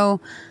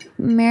 So,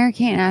 Mary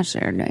Kate and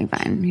Ashley are doing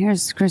fine.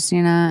 Here's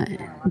Christina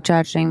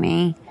judging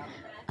me.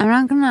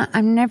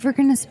 I'm never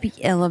gonna speak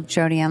ill of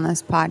Jodie on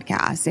this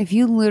podcast. If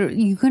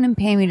you couldn't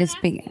pay me to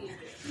speak.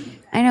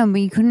 I know,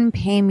 but you couldn't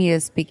pay me to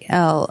speak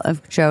ill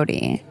of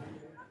Jodie.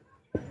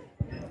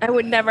 I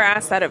would never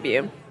ask that of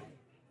you.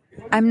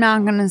 I'm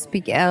not going to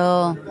speak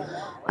ill.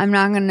 I'm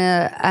not going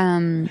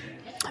to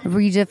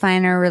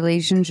redefine our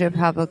relationship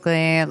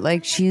publicly.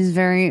 Like, she's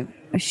very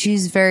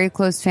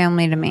close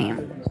family to me.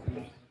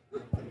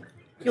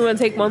 You want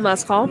to take one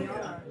last call?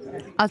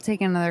 I'll take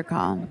another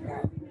call.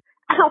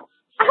 Ow.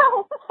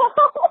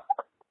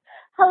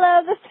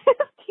 Hello, this is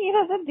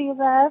Tina the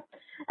Diva.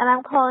 And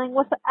I'm calling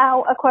with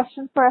a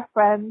question for a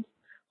friend.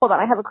 Hold on,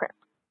 I have a cramp.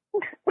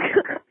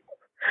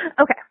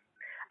 Okay.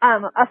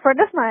 A friend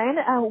of mine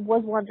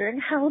was wondering,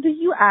 how do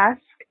you ask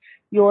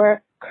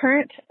your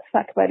current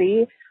fuck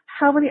buddy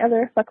how many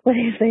other fuck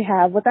buddies they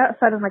have without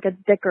sounding like a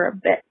dick or a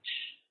bitch?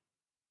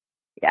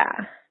 Yeah.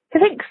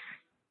 Thanks.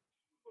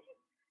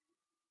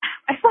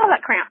 I saw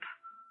that cramp.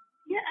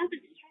 Yeah,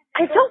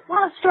 I don't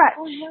want to stretch.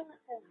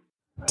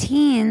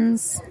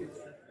 Teens,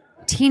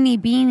 teeny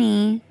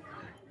beanie,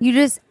 you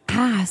just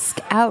ask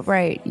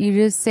outright. You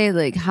just say,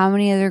 like, how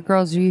many other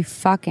girls are you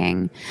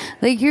fucking?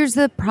 Like, here's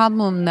the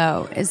problem,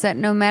 though, is that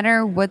no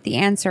matter what the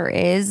answer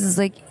is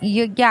like,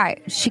 yeah,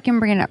 she can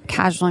bring it up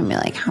casually and be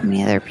like, how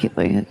many other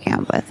people are you hooking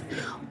up with?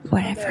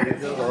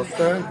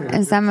 Whatever.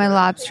 Is that my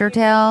lobster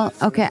tail?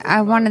 Okay,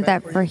 I wanted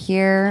that for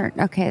here.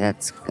 Okay,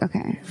 that's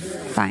okay.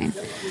 Fine.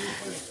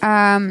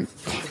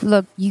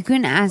 Look, you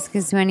can ask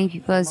as many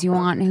people as you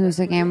want who's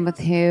hooking with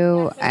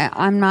who.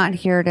 I'm not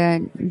here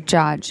to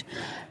judge.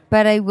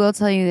 But I will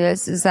tell you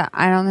this, is that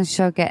I don't think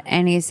she'll get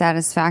any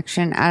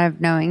satisfaction out of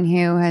knowing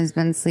who has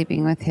been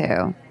sleeping with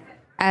who.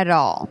 At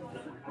all.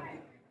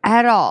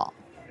 At all.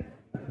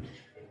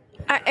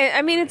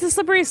 I mean, it's a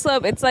slippery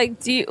slope. It's like,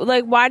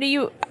 why do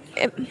you...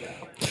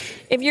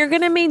 If you're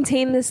going to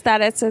maintain the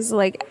status as,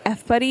 like,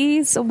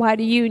 F-buddies, why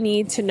do you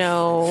need to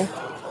know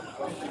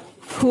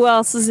who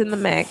else is in the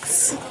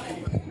mix?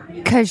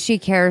 Because she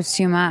cares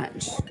too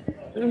much.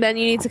 Then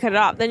you need to cut it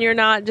off. Then you're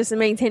not just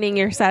maintaining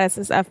your status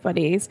as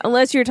F-buddies.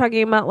 Unless you're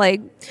talking about,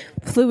 like,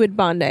 fluid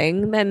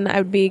bonding, then I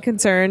would be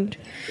concerned.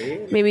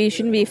 Maybe you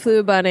shouldn't be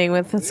fluid bonding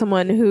with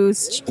someone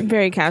who's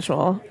very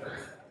casual.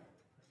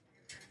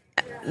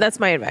 That's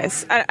my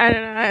advice. I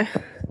don't know.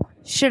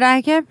 Should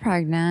I get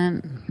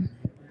pregnant?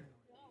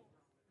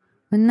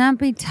 Wouldn't that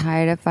be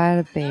tight if I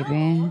had a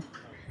baby?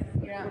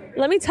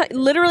 Let me tell you,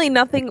 literally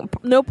nothing,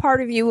 no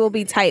part of you will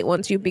be tight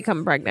once you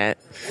become pregnant.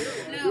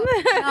 No,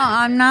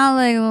 I'm not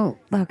like,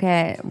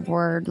 okay,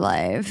 word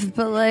life,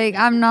 but like,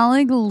 I'm not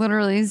like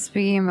literally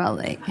speaking about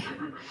like,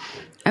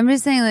 I'm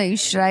just saying, like,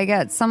 should I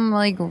get some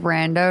like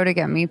rando to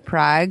get me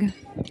preg?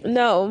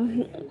 No.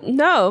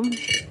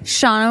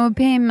 Shauna would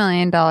pay $1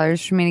 million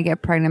for me to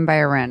get pregnant by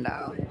a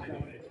rando.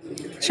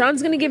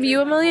 Sean's gonna give you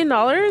 $1 million?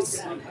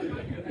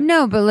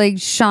 No, but like,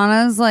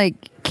 Shauna's like,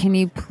 can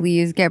you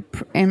please get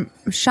and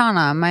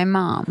Shauna, my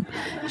mom,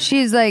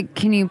 she's like,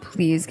 can you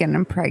please get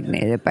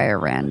impregnated by a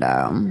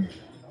rando?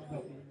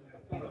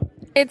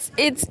 It's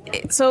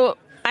so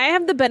I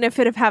have the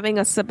benefit of having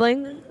a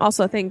sibling.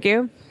 Also, thank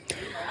you.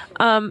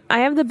 I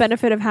have the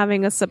benefit of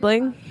having a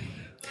sibling.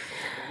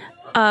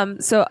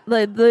 So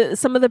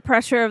some of the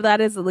pressure of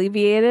that is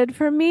alleviated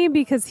from me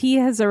because he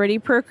has already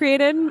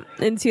procreated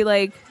into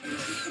like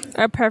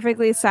a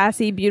perfectly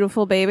sassy,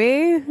 beautiful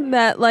baby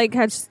that like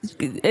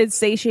is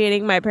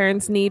satiating my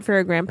parents' need for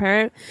a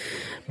grandparent.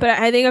 But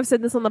I think I've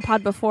said this on the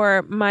pod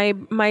before. My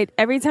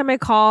every time I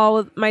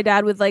call my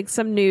dad with like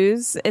some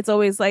news, it's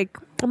always like,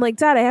 I'm like,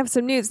 Dad, I have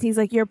some news. And he's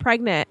like, you're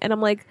pregnant. And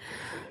I'm like,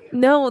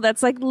 no,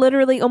 that's like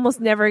literally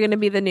almost never going to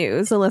be the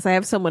news unless I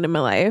have someone in my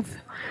life.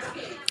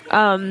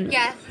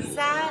 Guesses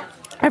that?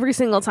 Every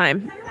single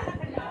time.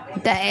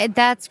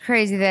 That's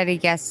crazy that he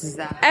guesses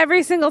that.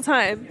 Every single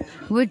time.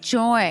 With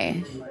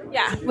joy.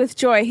 Yeah, with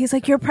joy. He's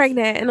like, you're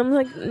pregnant. And I'm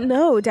like,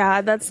 no,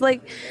 Dad, that's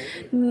like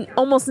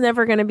almost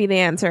never going to be the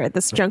answer at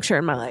this juncture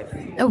in my life.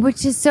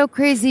 Which is so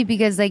crazy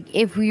because, like,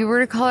 if we were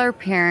to call our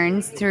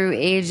parents through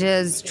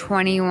ages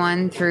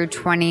 21 through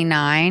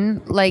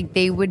 29, like,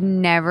 they would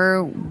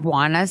never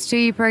want us to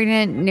be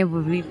pregnant and it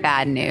would be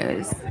bad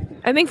news.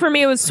 I think for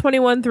me, it was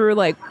 21 through,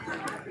 like,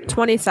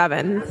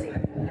 27.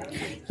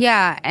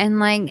 Yeah, and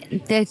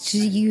like that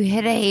you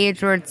hit an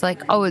age where it's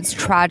like, oh, it's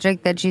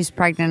tragic that she's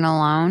pregnant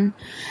alone.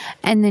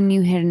 And then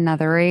you hit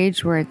another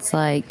age where it's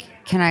like,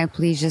 can I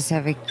please just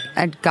have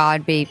a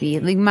god baby?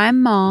 Like my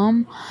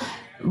mom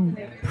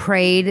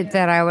prayed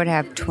that I would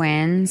have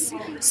twins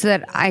so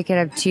that I could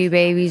have 2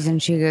 babies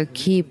and she could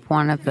keep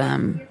one of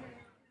them.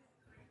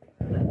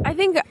 I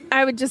think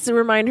I would just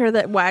remind her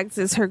that Wags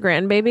is her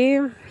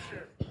grandbaby.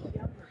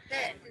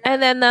 And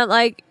then that,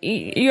 like,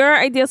 your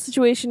ideal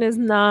situation is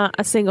not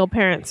a single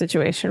parent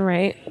situation,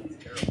 right?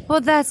 Well,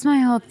 that's my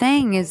whole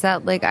thing is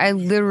that, like, I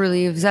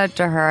literally have said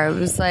to her, I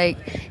was like,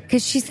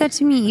 because she said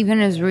to me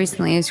even as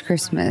recently as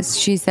Christmas,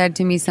 she said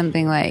to me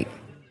something like,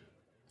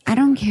 I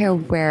don't care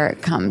where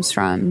it comes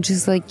from,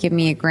 just, like, give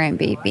me a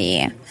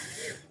grandbaby.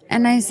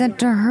 And I said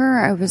to her,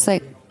 I was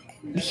like,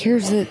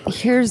 here's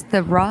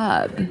the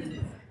rub.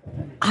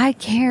 I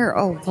care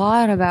a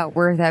lot about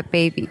where that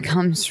baby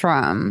comes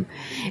from.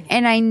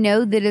 And I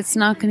know that it's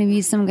not going to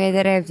be some guy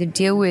that I have to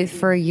deal with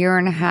for 1.5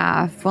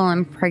 years while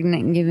I'm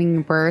pregnant and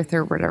giving birth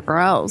or whatever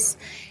else.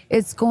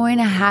 It's going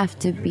to have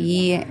to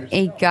be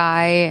a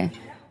guy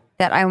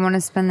that I want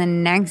to spend the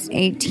next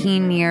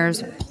 18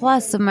 years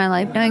plus of my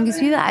life knowing. Because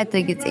people, I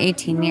think it's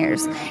 18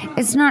 years.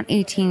 It's not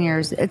 18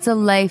 years. It's a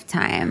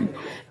lifetime.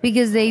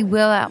 Because they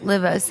will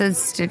outlive us.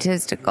 It's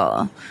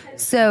statistical.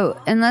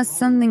 So unless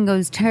something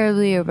goes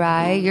terribly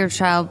awry, your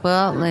child will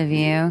outlive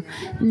you.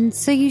 And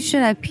so you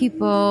should have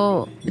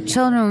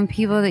children with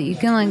people that you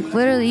can, like,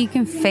 literally, you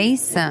can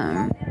face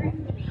them.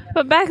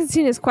 But back to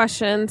Tina's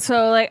question.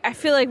 So, like, I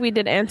feel like we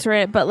did answer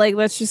it, but, like,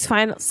 let's just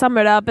sum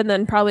it up and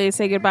then probably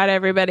say goodbye to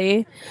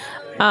everybody.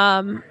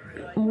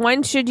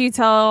 When should you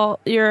tell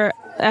your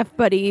F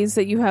buddies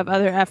that you have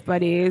other F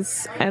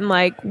buddies? And,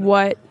 like,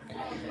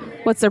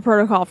 what's their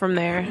protocol from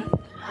there?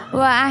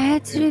 Well, I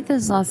had to do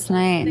this last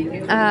night.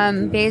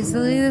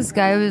 Basically, this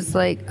guy was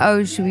like,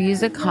 oh, should we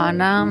use a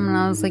condom? And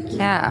I was like,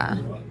 yeah.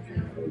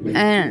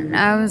 And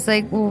I was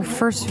like, well,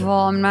 first of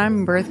all, I'm not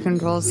in birth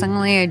control.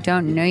 Secondly, I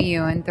don't know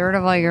you. And third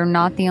of all, you're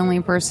not the only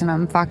person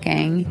I'm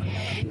fucking.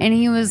 And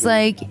he was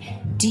like,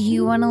 do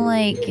you want to,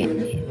 like,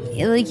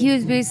 he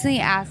was basically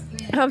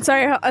asking. I'm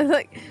sorry,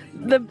 like,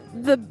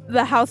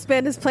 the house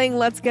band is playing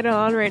Let's Get It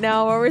On right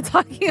now while we're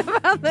talking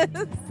about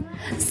this.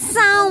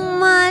 So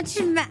much.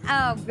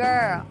 Oh,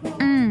 girl.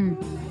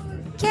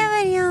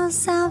 Giving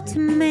yourself to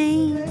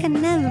me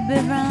can never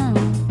be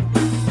wrong.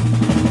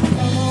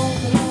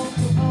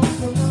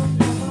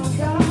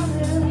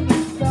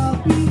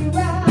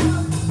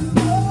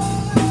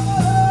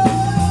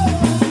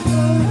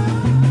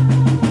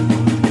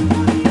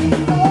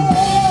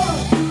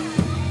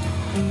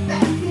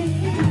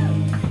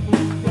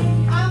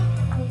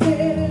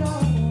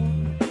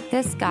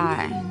 This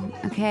guy.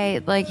 Okay,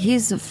 like,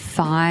 he's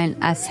fine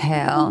as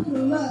hell.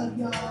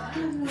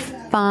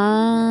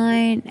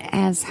 Fine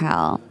as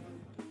hell.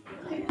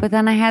 But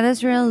then I had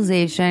this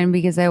realization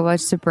because I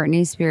watched the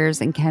Britney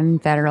Spears and Kevin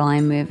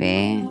Federline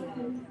movie.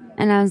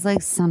 And I was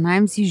like,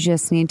 sometimes you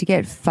just need to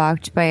get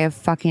fucked by a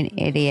fucking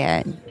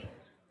idiot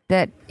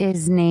that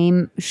his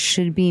name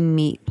should be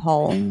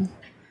Meatpole.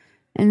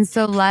 And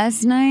so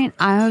last night,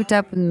 I hooked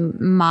up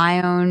with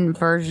my own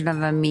version of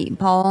a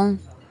Meatpole.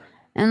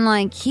 And,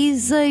 like,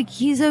 he's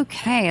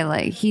okay.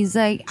 Like, he's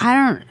like,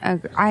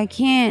 I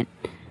can't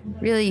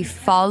really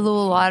follow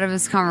a lot of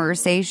his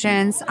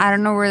conversations. I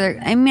don't know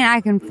where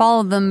I can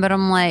follow them, but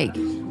I'm like,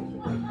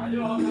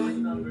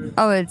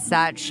 oh, it's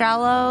that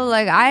shallow?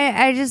 Like,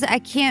 I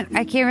can't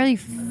really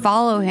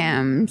follow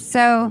him.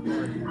 So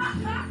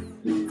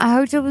I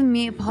hooked up with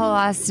Meatpole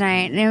last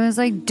night, and it was,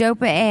 like,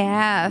 dope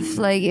AF.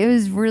 Like, it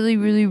was really,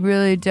 really,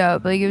 really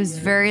dope. Like, it was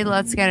very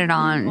Let's Get It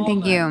On.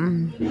 Thank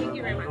you. Thank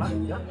you very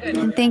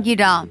much. Thank you,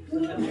 doll.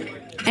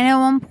 And at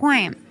one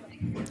point,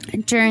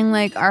 during,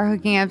 like, our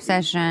hooking up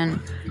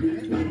session,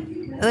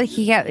 like,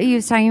 he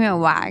was talking about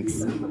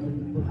Wags.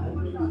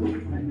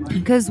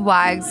 Because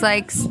Wags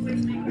likes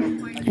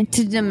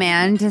to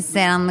demand to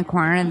sit on the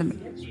corner of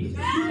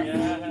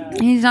the...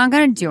 He's not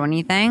going to do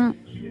anything.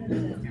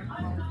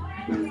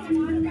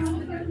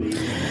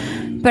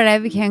 But I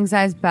have a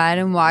king-size bed,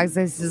 and Wags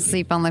likes to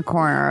sleep on the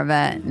corner of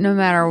it, no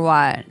matter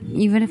what.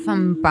 Even if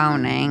I'm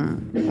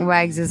boning,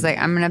 Wags is like,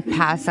 I'm gonna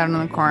pass out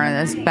on the corner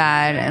of this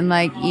bed and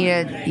like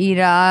eat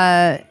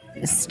a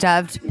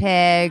stuffed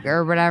pig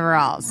or whatever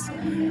else.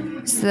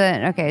 So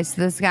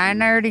this guy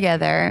and I are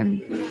together.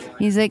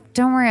 He's like,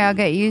 don't worry, I'll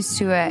get used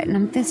to it. And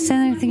I'm just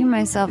sitting there thinking to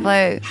myself,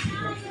 like,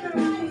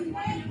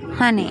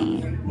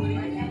 honey.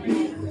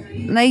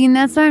 Like, and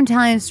that's why I'm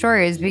telling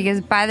stories,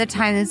 because by the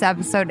time this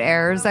episode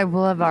airs, I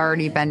will have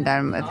already been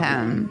done with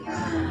him.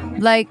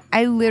 Like,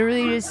 I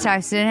literally just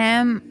texted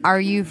him, are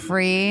you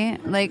free?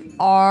 Like,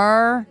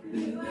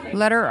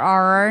 letter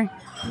R,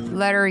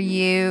 letter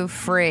U,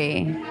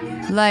 free.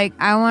 Like,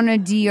 I want a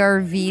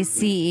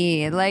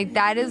DRVCE. Like,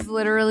 that is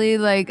literally,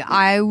 like,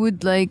 that's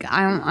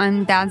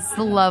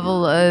the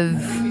level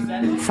of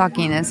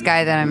fucking this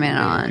guy that I'm in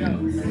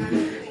on.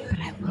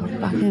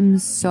 Fuck him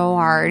so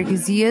hard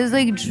because he is,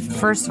 like,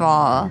 first of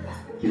all,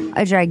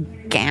 a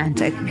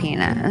gigantic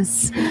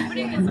penis.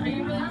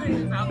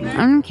 I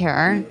don't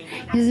care.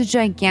 He's a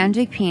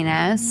gigantic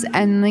penis,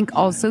 and like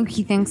also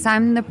he thinks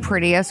I'm the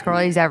prettiest girl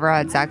he's ever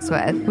had sex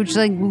with, which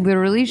like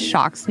literally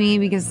shocks me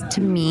because to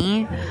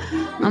me,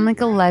 I'm like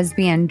a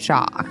lesbian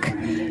jock.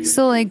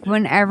 So like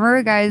whenever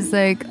a guy's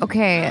like,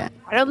 okay,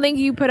 I don't think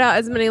you put out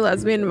as many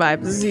lesbian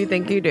vibes as you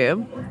think you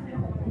do.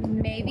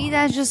 Maybe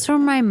that's just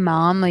from my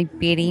mom, like,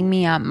 beating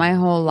me up my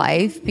whole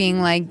life,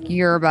 being like,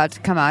 you're about to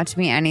come out to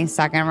me any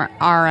second,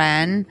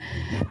 RN.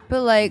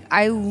 But, like,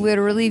 I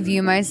literally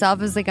view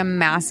myself as, like, a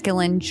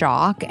masculine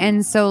jock.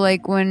 And so,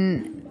 like,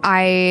 when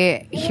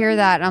I hear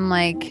that, I'm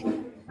like,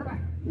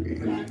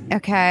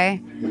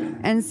 okay.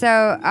 And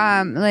so,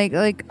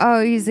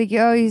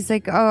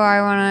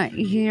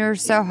 you're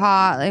so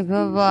hot, like,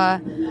 blah, blah,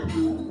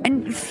 blah.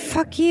 And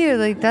fuck you,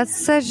 like, that's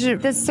so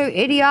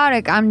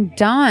idiotic. I'm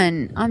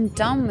done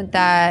with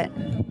that.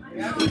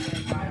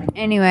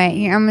 Anyway,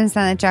 here, I'm gonna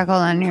send the check.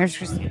 Hold on, here's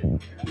Christine.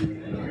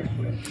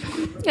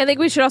 I think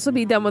we should also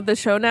be done with the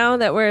show now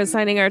that we're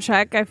signing our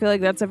check. I feel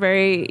like that's a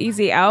very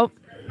easy out.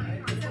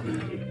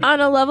 On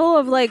a level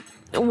of like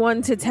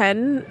 1 to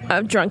 10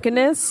 of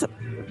drunkenness,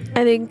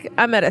 I think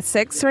I'm at a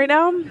 6 right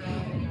now.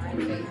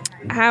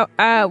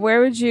 Where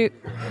would you,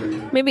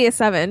 maybe a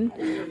 7.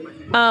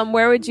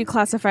 Where would you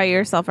classify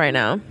yourself right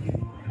now?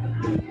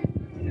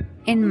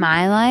 In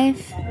my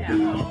life,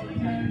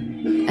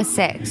 a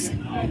 6.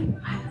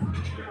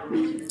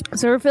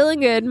 So we're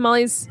feeling good.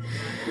 Molly's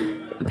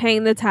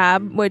paying the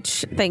tab,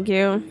 which thank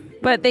you.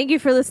 But thank you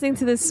for listening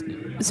to this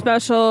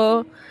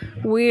special,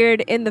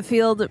 weird, in the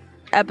field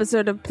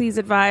episode of Please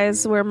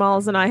Advise, where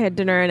Malls and I had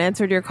dinner and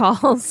answered your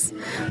calls.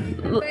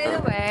 By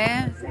the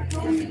way,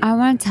 I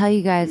want to tell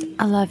you guys,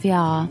 I love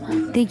y'all.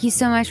 Thank you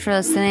so much for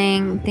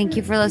listening. Thank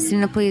you for listening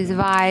to Please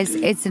Advise.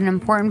 It's an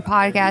important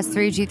podcast,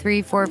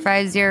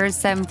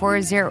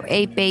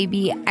 323-450-7408,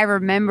 baby. I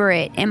remember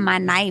it in my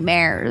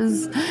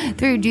nightmares.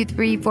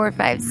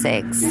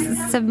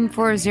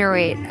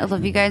 323-456-7408. I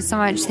love you guys so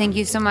much. Thank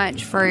you so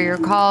much for your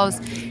calls.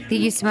 Thank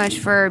you so much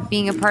for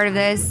being a part of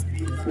this.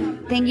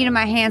 Thank you to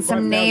my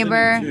handsome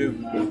neighbor.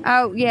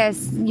 Oh,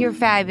 yes, you're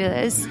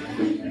fabulous.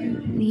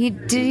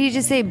 Did he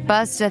just say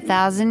bust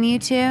 1,000, you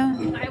two?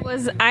 I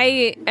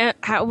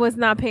was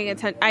not paying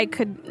attention.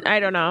 I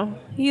don't know.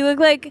 He looked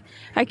like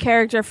a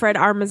character Fred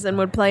Armisen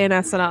would play in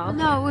SNL.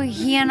 No,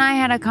 he and I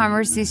had a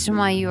conversation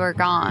while you were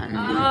gone.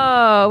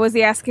 Oh, was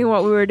he asking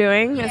what we were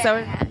doing? Yeah. Is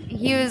that what...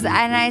 He was,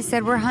 and I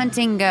said, we're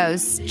hunting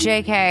ghosts.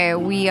 JK,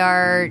 we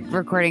are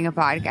recording a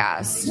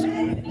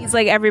podcast. He's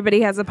like, everybody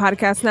has a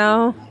podcast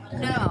now?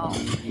 No.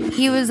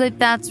 He was like,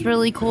 that's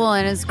really cool,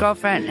 and his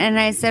girlfriend. And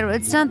I said, well,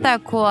 it's not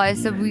that cool. I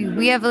said,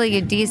 we have like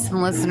a decent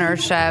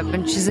listenership.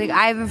 And she's like,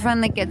 I have a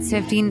friend that gets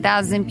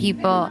 15,000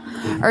 people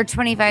or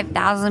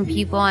 25,000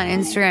 people on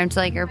Instagram to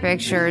like her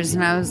pictures.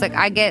 And I was like,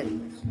 I get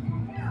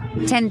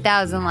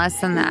 10,000 less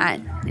than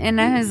that.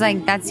 And I was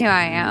like, that's who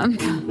I am.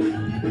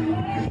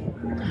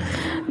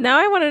 Now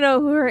I want to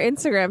know who her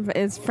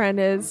Instagram friend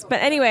is.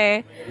 But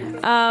anyway,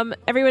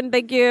 everyone,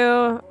 thank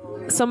you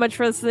so much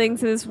for listening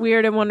to this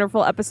weird and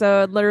wonderful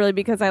episode, literally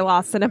because I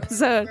lost an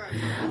episode.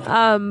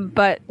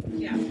 But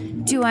yeah.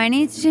 Do I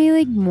need to take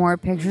like more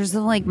pictures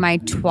of like my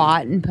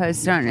twat and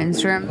post it on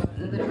Instagram?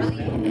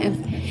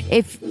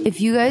 If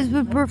you guys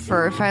would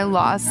prefer if I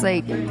lost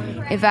like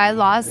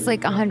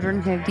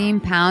 115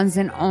 pounds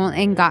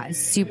and got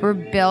super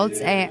built.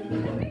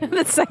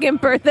 The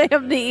second birthday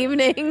of the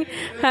evening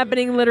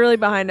happening literally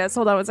behind us.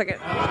 Hold on 1 second.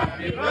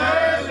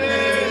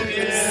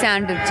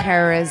 Sound of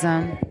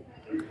terrorism.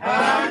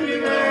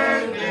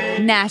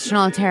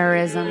 National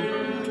terrorism.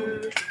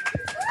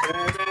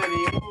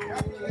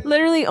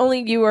 Literally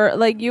only you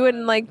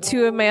and like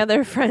 2 of my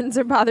other friends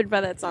are bothered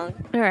by that song.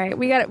 All right,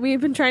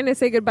 we've been trying to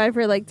say goodbye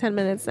for like 10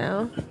 minutes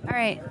now. All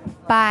right,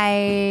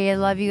 bye.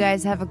 Love you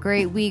guys. Have a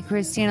great week.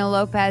 Christina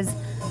Lopez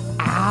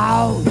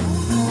out.